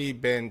already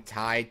been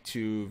tied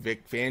to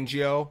Vic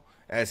Fangio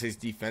as his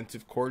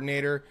defensive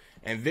coordinator.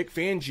 And Vic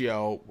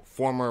Fangio,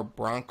 former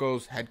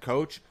Broncos head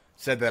coach,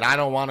 said that I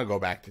don't want to go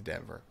back to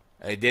Denver.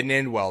 It didn't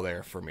end well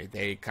there for me.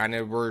 They kind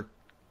of were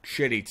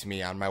shitty to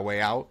me on my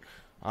way out.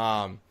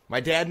 My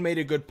dad made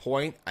a good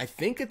point. I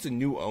think it's a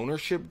new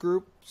ownership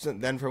group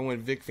then from when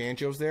Vic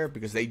Fangio's there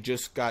because they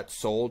just got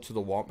sold to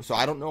the Walmart. So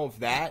I don't know if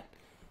that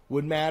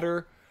would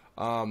matter.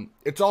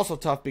 It's also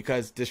tough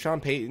because does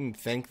Sean Payton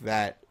think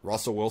that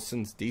Russell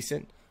Wilson's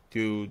decent?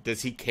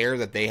 Does he care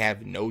that they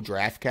have no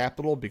draft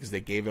capital because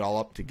they gave it all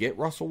up to get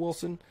Russell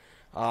Wilson?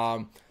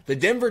 The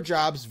Denver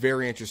job's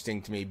very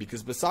interesting to me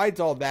because besides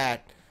all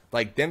that,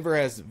 like Denver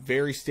has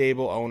very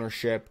stable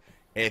ownership.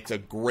 It's a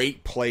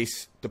great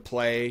place to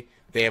play.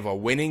 They have a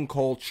winning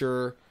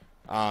culture,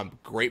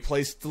 great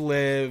place to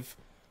live.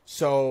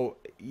 So,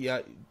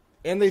 yeah,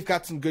 and they've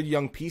got some good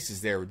young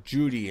pieces there,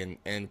 Judy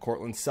and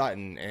Cortland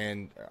Sutton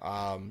and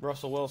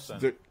Russell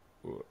Wilson.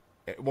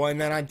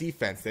 And then on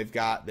defense, they've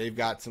got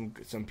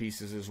some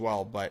pieces as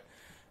well. But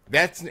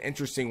that's an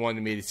interesting one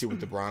to me to see what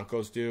the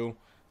Broncos do.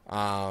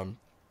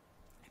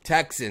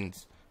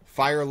 Texans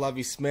fire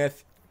Lovie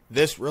Smith.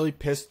 This really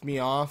pissed me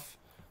off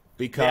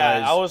because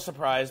I was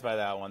surprised by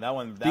that one. That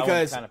one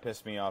kind of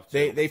pissed me off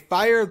too. They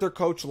fired their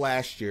coach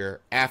last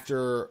year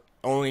after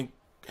only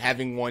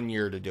having 1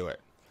 year to do it.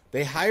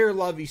 They hire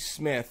Lovie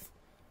Smith,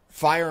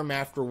 fire him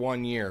after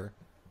 1 year.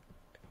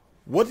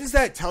 What does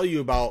that tell you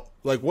about,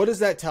 like, what does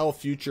that tell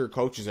future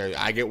coaches?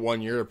 I get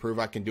 1 year to prove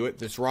I can do it.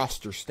 This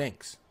roster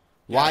stinks.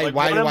 Why do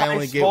I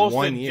only get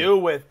 1 year? Do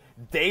with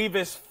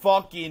Davis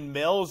fucking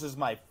Mills is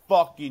my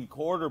fucking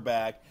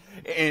quarterback,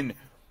 and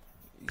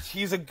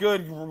he's a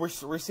good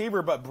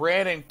receiver, but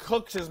Brandon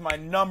Cooks is my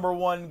number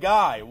one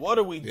guy. What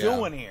are we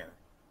doing here?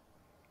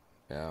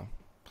 Yeah,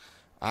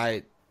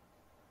 I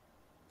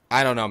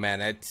don't know,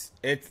 man.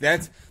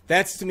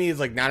 That's to me is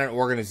like not an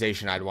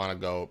organization I'd want to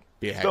go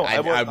be ahead. No, I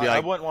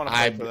wouldn't want to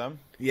play for them.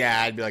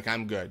 Yeah, I'd be like,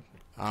 I'm good.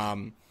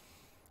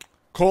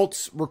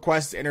 Colts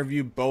request to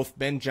interview both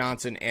Ben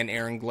Johnson and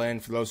Aaron Glenn.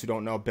 For those who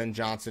don't know, Ben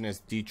Johnson is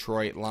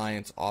Detroit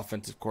Lions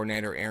offensive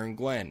coordinator. Aaron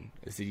Glenn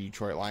is the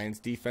Detroit Lions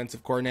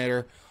defensive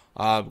coordinator.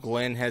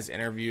 Glenn has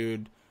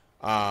interviewed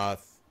to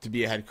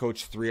be a head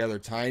coach 3 other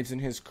times in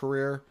his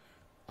career.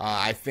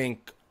 I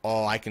think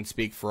I can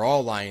speak for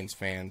all Lions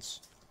fans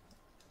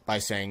by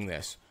saying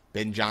this.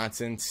 Ben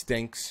Johnson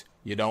stinks.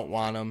 You don't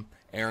want him.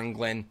 Aaron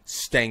Glenn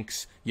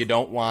stinks. You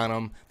don't want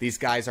him. These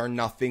guys are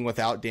nothing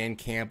without Dan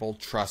Campbell.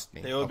 Trust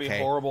me. They would be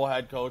horrible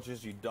head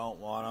coaches. You don't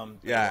want them.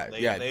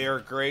 Yeah. They are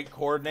great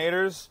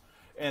coordinators,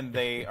 and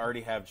they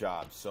already have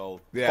jobs.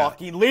 So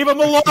fucking leave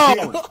them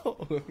alone.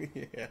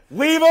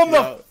 Leave them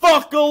the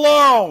fuck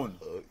alone.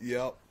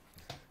 Yep.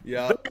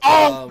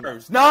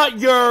 Ours, not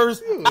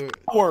yours.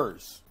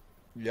 Ours.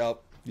 Yep.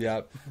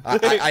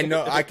 I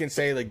know. I can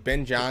say like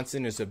Ben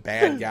Johnson is a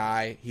bad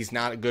guy. He's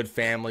not a good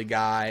family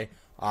guy.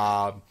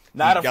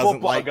 Not a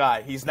football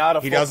guy. He's not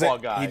a football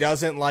guy. He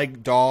doesn't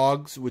like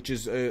dogs, which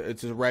is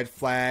it's a red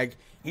flag.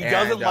 He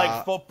doesn't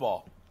like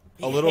football.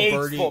 He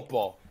hates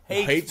football.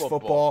 Hates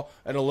football.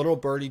 And a little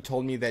birdie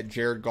told me that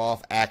Jared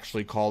Goff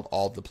actually called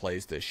all the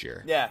plays this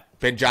year. Yeah.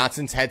 Ben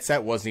Johnson's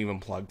headset wasn't even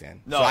plugged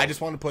in. No. So I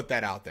just want to put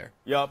that out there.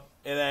 Yep.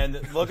 And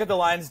then look at the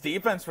Lions'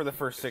 defense for the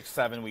first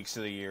 6-7 weeks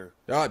of the year.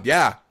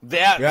 Yeah.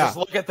 Just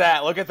look at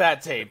that. Look at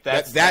that tape.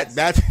 That's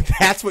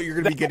what you're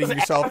going to be getting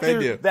yourself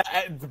into.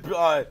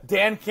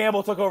 Dan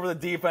Campbell took over the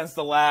defense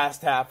the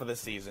last half of the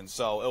season,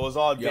 so it was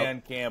all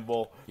Dan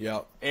Campbell.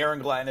 Yep. Aaron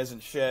Glenn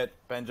isn't shit.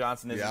 Ben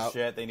Johnson isn't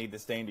shit. They need to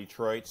stay in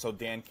Detroit so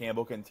Dan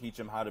Campbell can teach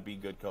them how to be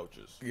good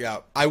coaches. Yeah.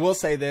 I will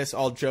say this,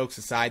 all jokes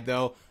aside,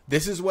 though.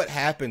 This is what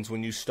happens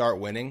when you start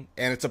winning,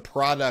 and it's a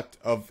product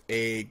of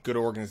a good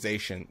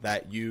organization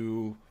that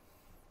you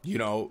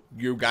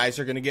guys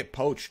are going to get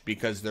poached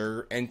because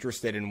they're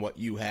interested in what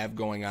you have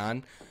going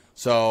on.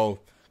 So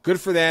good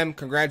for them.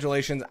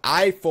 Congratulations.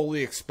 I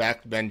fully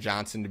expect Ben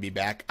Johnson to be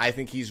back. I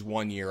think he's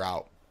 1 year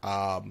out.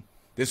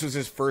 This was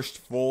his first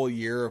full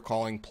year of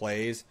calling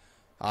plays.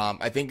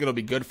 I think it'll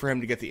be good for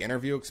him to get the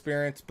interview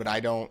experience, but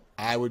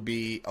I would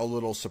be a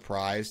little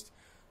surprised.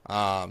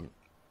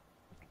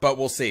 But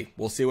we'll see.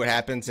 We'll see what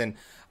happens. And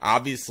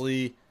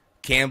obviously,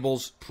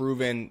 Campbell's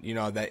proven,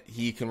 that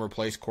he can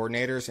replace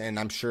coordinators, and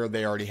I'm sure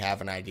they already have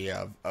an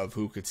idea of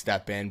who could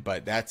step in.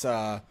 But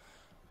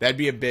that'd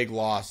be a big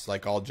loss,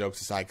 like all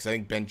jokes aside, because I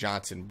think Ben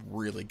Johnson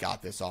really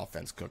got this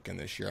offense cooking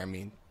this year. I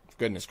mean,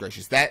 goodness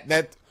gracious,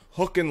 that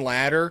hook and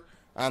ladder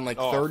on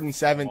 3rd and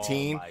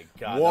 17. Oh my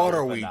God, what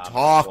are we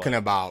talking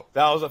about?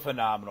 That was a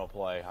phenomenal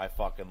play. I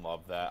fucking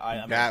love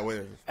that.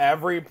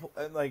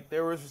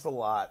 There was just a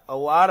lot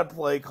of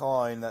play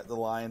calling that the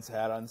Lions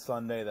had on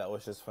Sunday that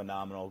was just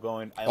phenomenal.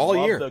 Going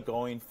forward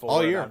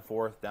on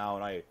 4th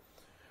down.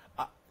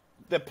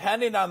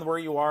 depending on where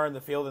you are in the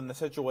field and the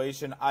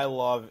situation, I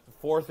love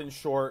 4th and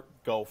short,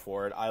 go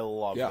for it. I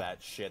love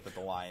that shit that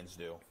the Lions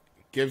do.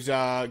 Gives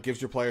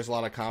your players a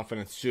lot of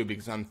confidence too,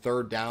 because on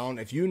 3rd down,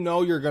 if you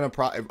know you're going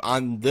to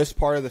on this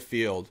part of the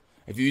field,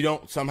 if you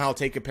don't somehow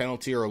take a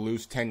penalty or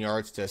lose 10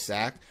 yards to a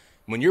sack,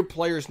 when your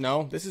players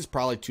know this is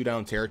probably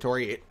 2-down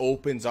territory, it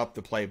opens up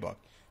the playbook.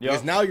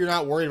 Because now you're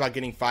not worried about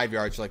getting 5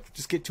 yards. You're like,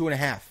 just get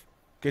 2.5.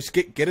 Just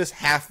get us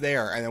half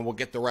there, and then we'll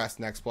get the rest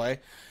next play.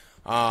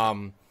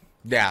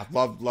 Yeah,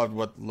 loved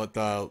what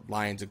the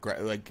Lions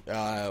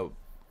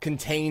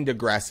contained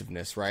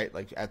aggressiveness, right?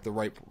 Like at the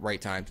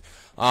right times.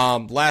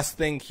 Last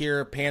thing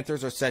here,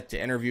 Panthers are set to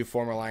interview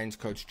former Lions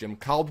coach Jim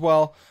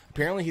Caldwell.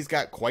 Apparently, he's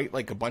got quite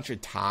like a bunch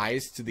of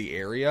ties to the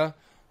area,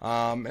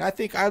 and I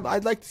think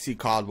I'd like to see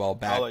Caldwell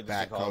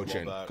back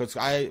coaching, because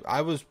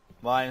I was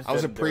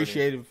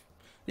appreciative.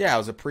 Yeah, I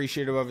was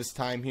appreciative of his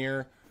time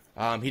here.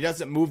 He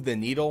doesn't move the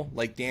needle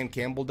like Dan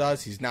Campbell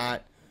does. He's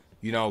not,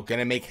 going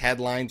to make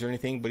headlines or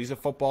anything, but he's a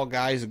football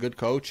guy. He's a good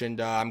coach, and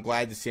I'm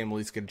glad to see him at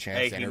least get a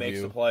chance to interview. He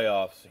makes the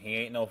playoffs. He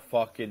ain't no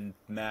fucking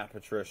Matt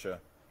Patricia.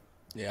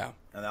 Yeah.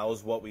 And that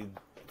was what we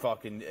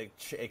fucking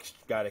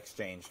got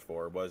exchanged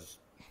for, was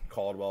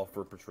Caldwell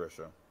for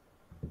Patricia.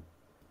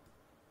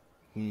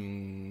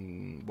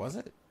 Was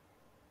it?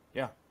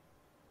 Yeah.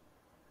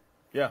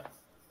 Yeah.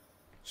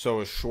 So it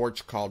was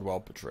Schwartz, Caldwell,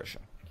 Patricia.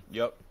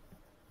 Yep.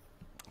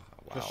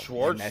 Wow.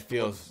 Schwartz that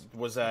feels...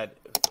 was at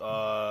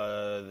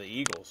the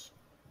Eagles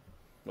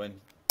when.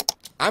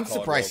 I'm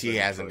surprised he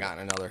hasn't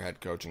gotten another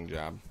head coaching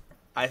job.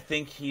 I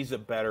think he's a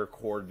better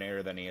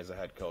coordinator than he is a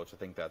head coach. I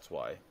think that's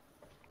why.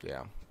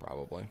 Yeah,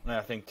 probably. And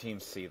I think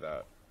teams see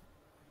that.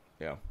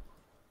 Yeah.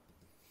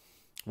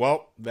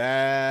 Well,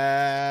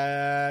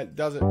 that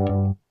does it.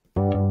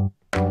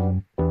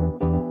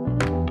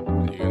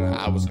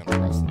 I was going to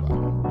press the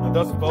button. It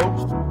does it,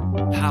 folks.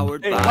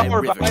 Powered by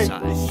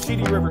Riverside. The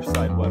shitty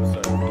Riverside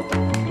website.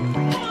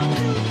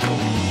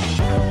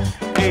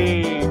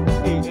 Hey.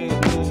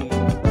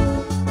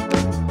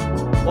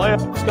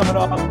 Playoffs coming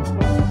up.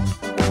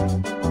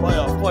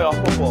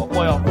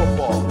 Playoff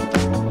football.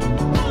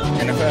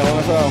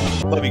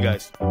 NFL. Love you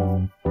guys.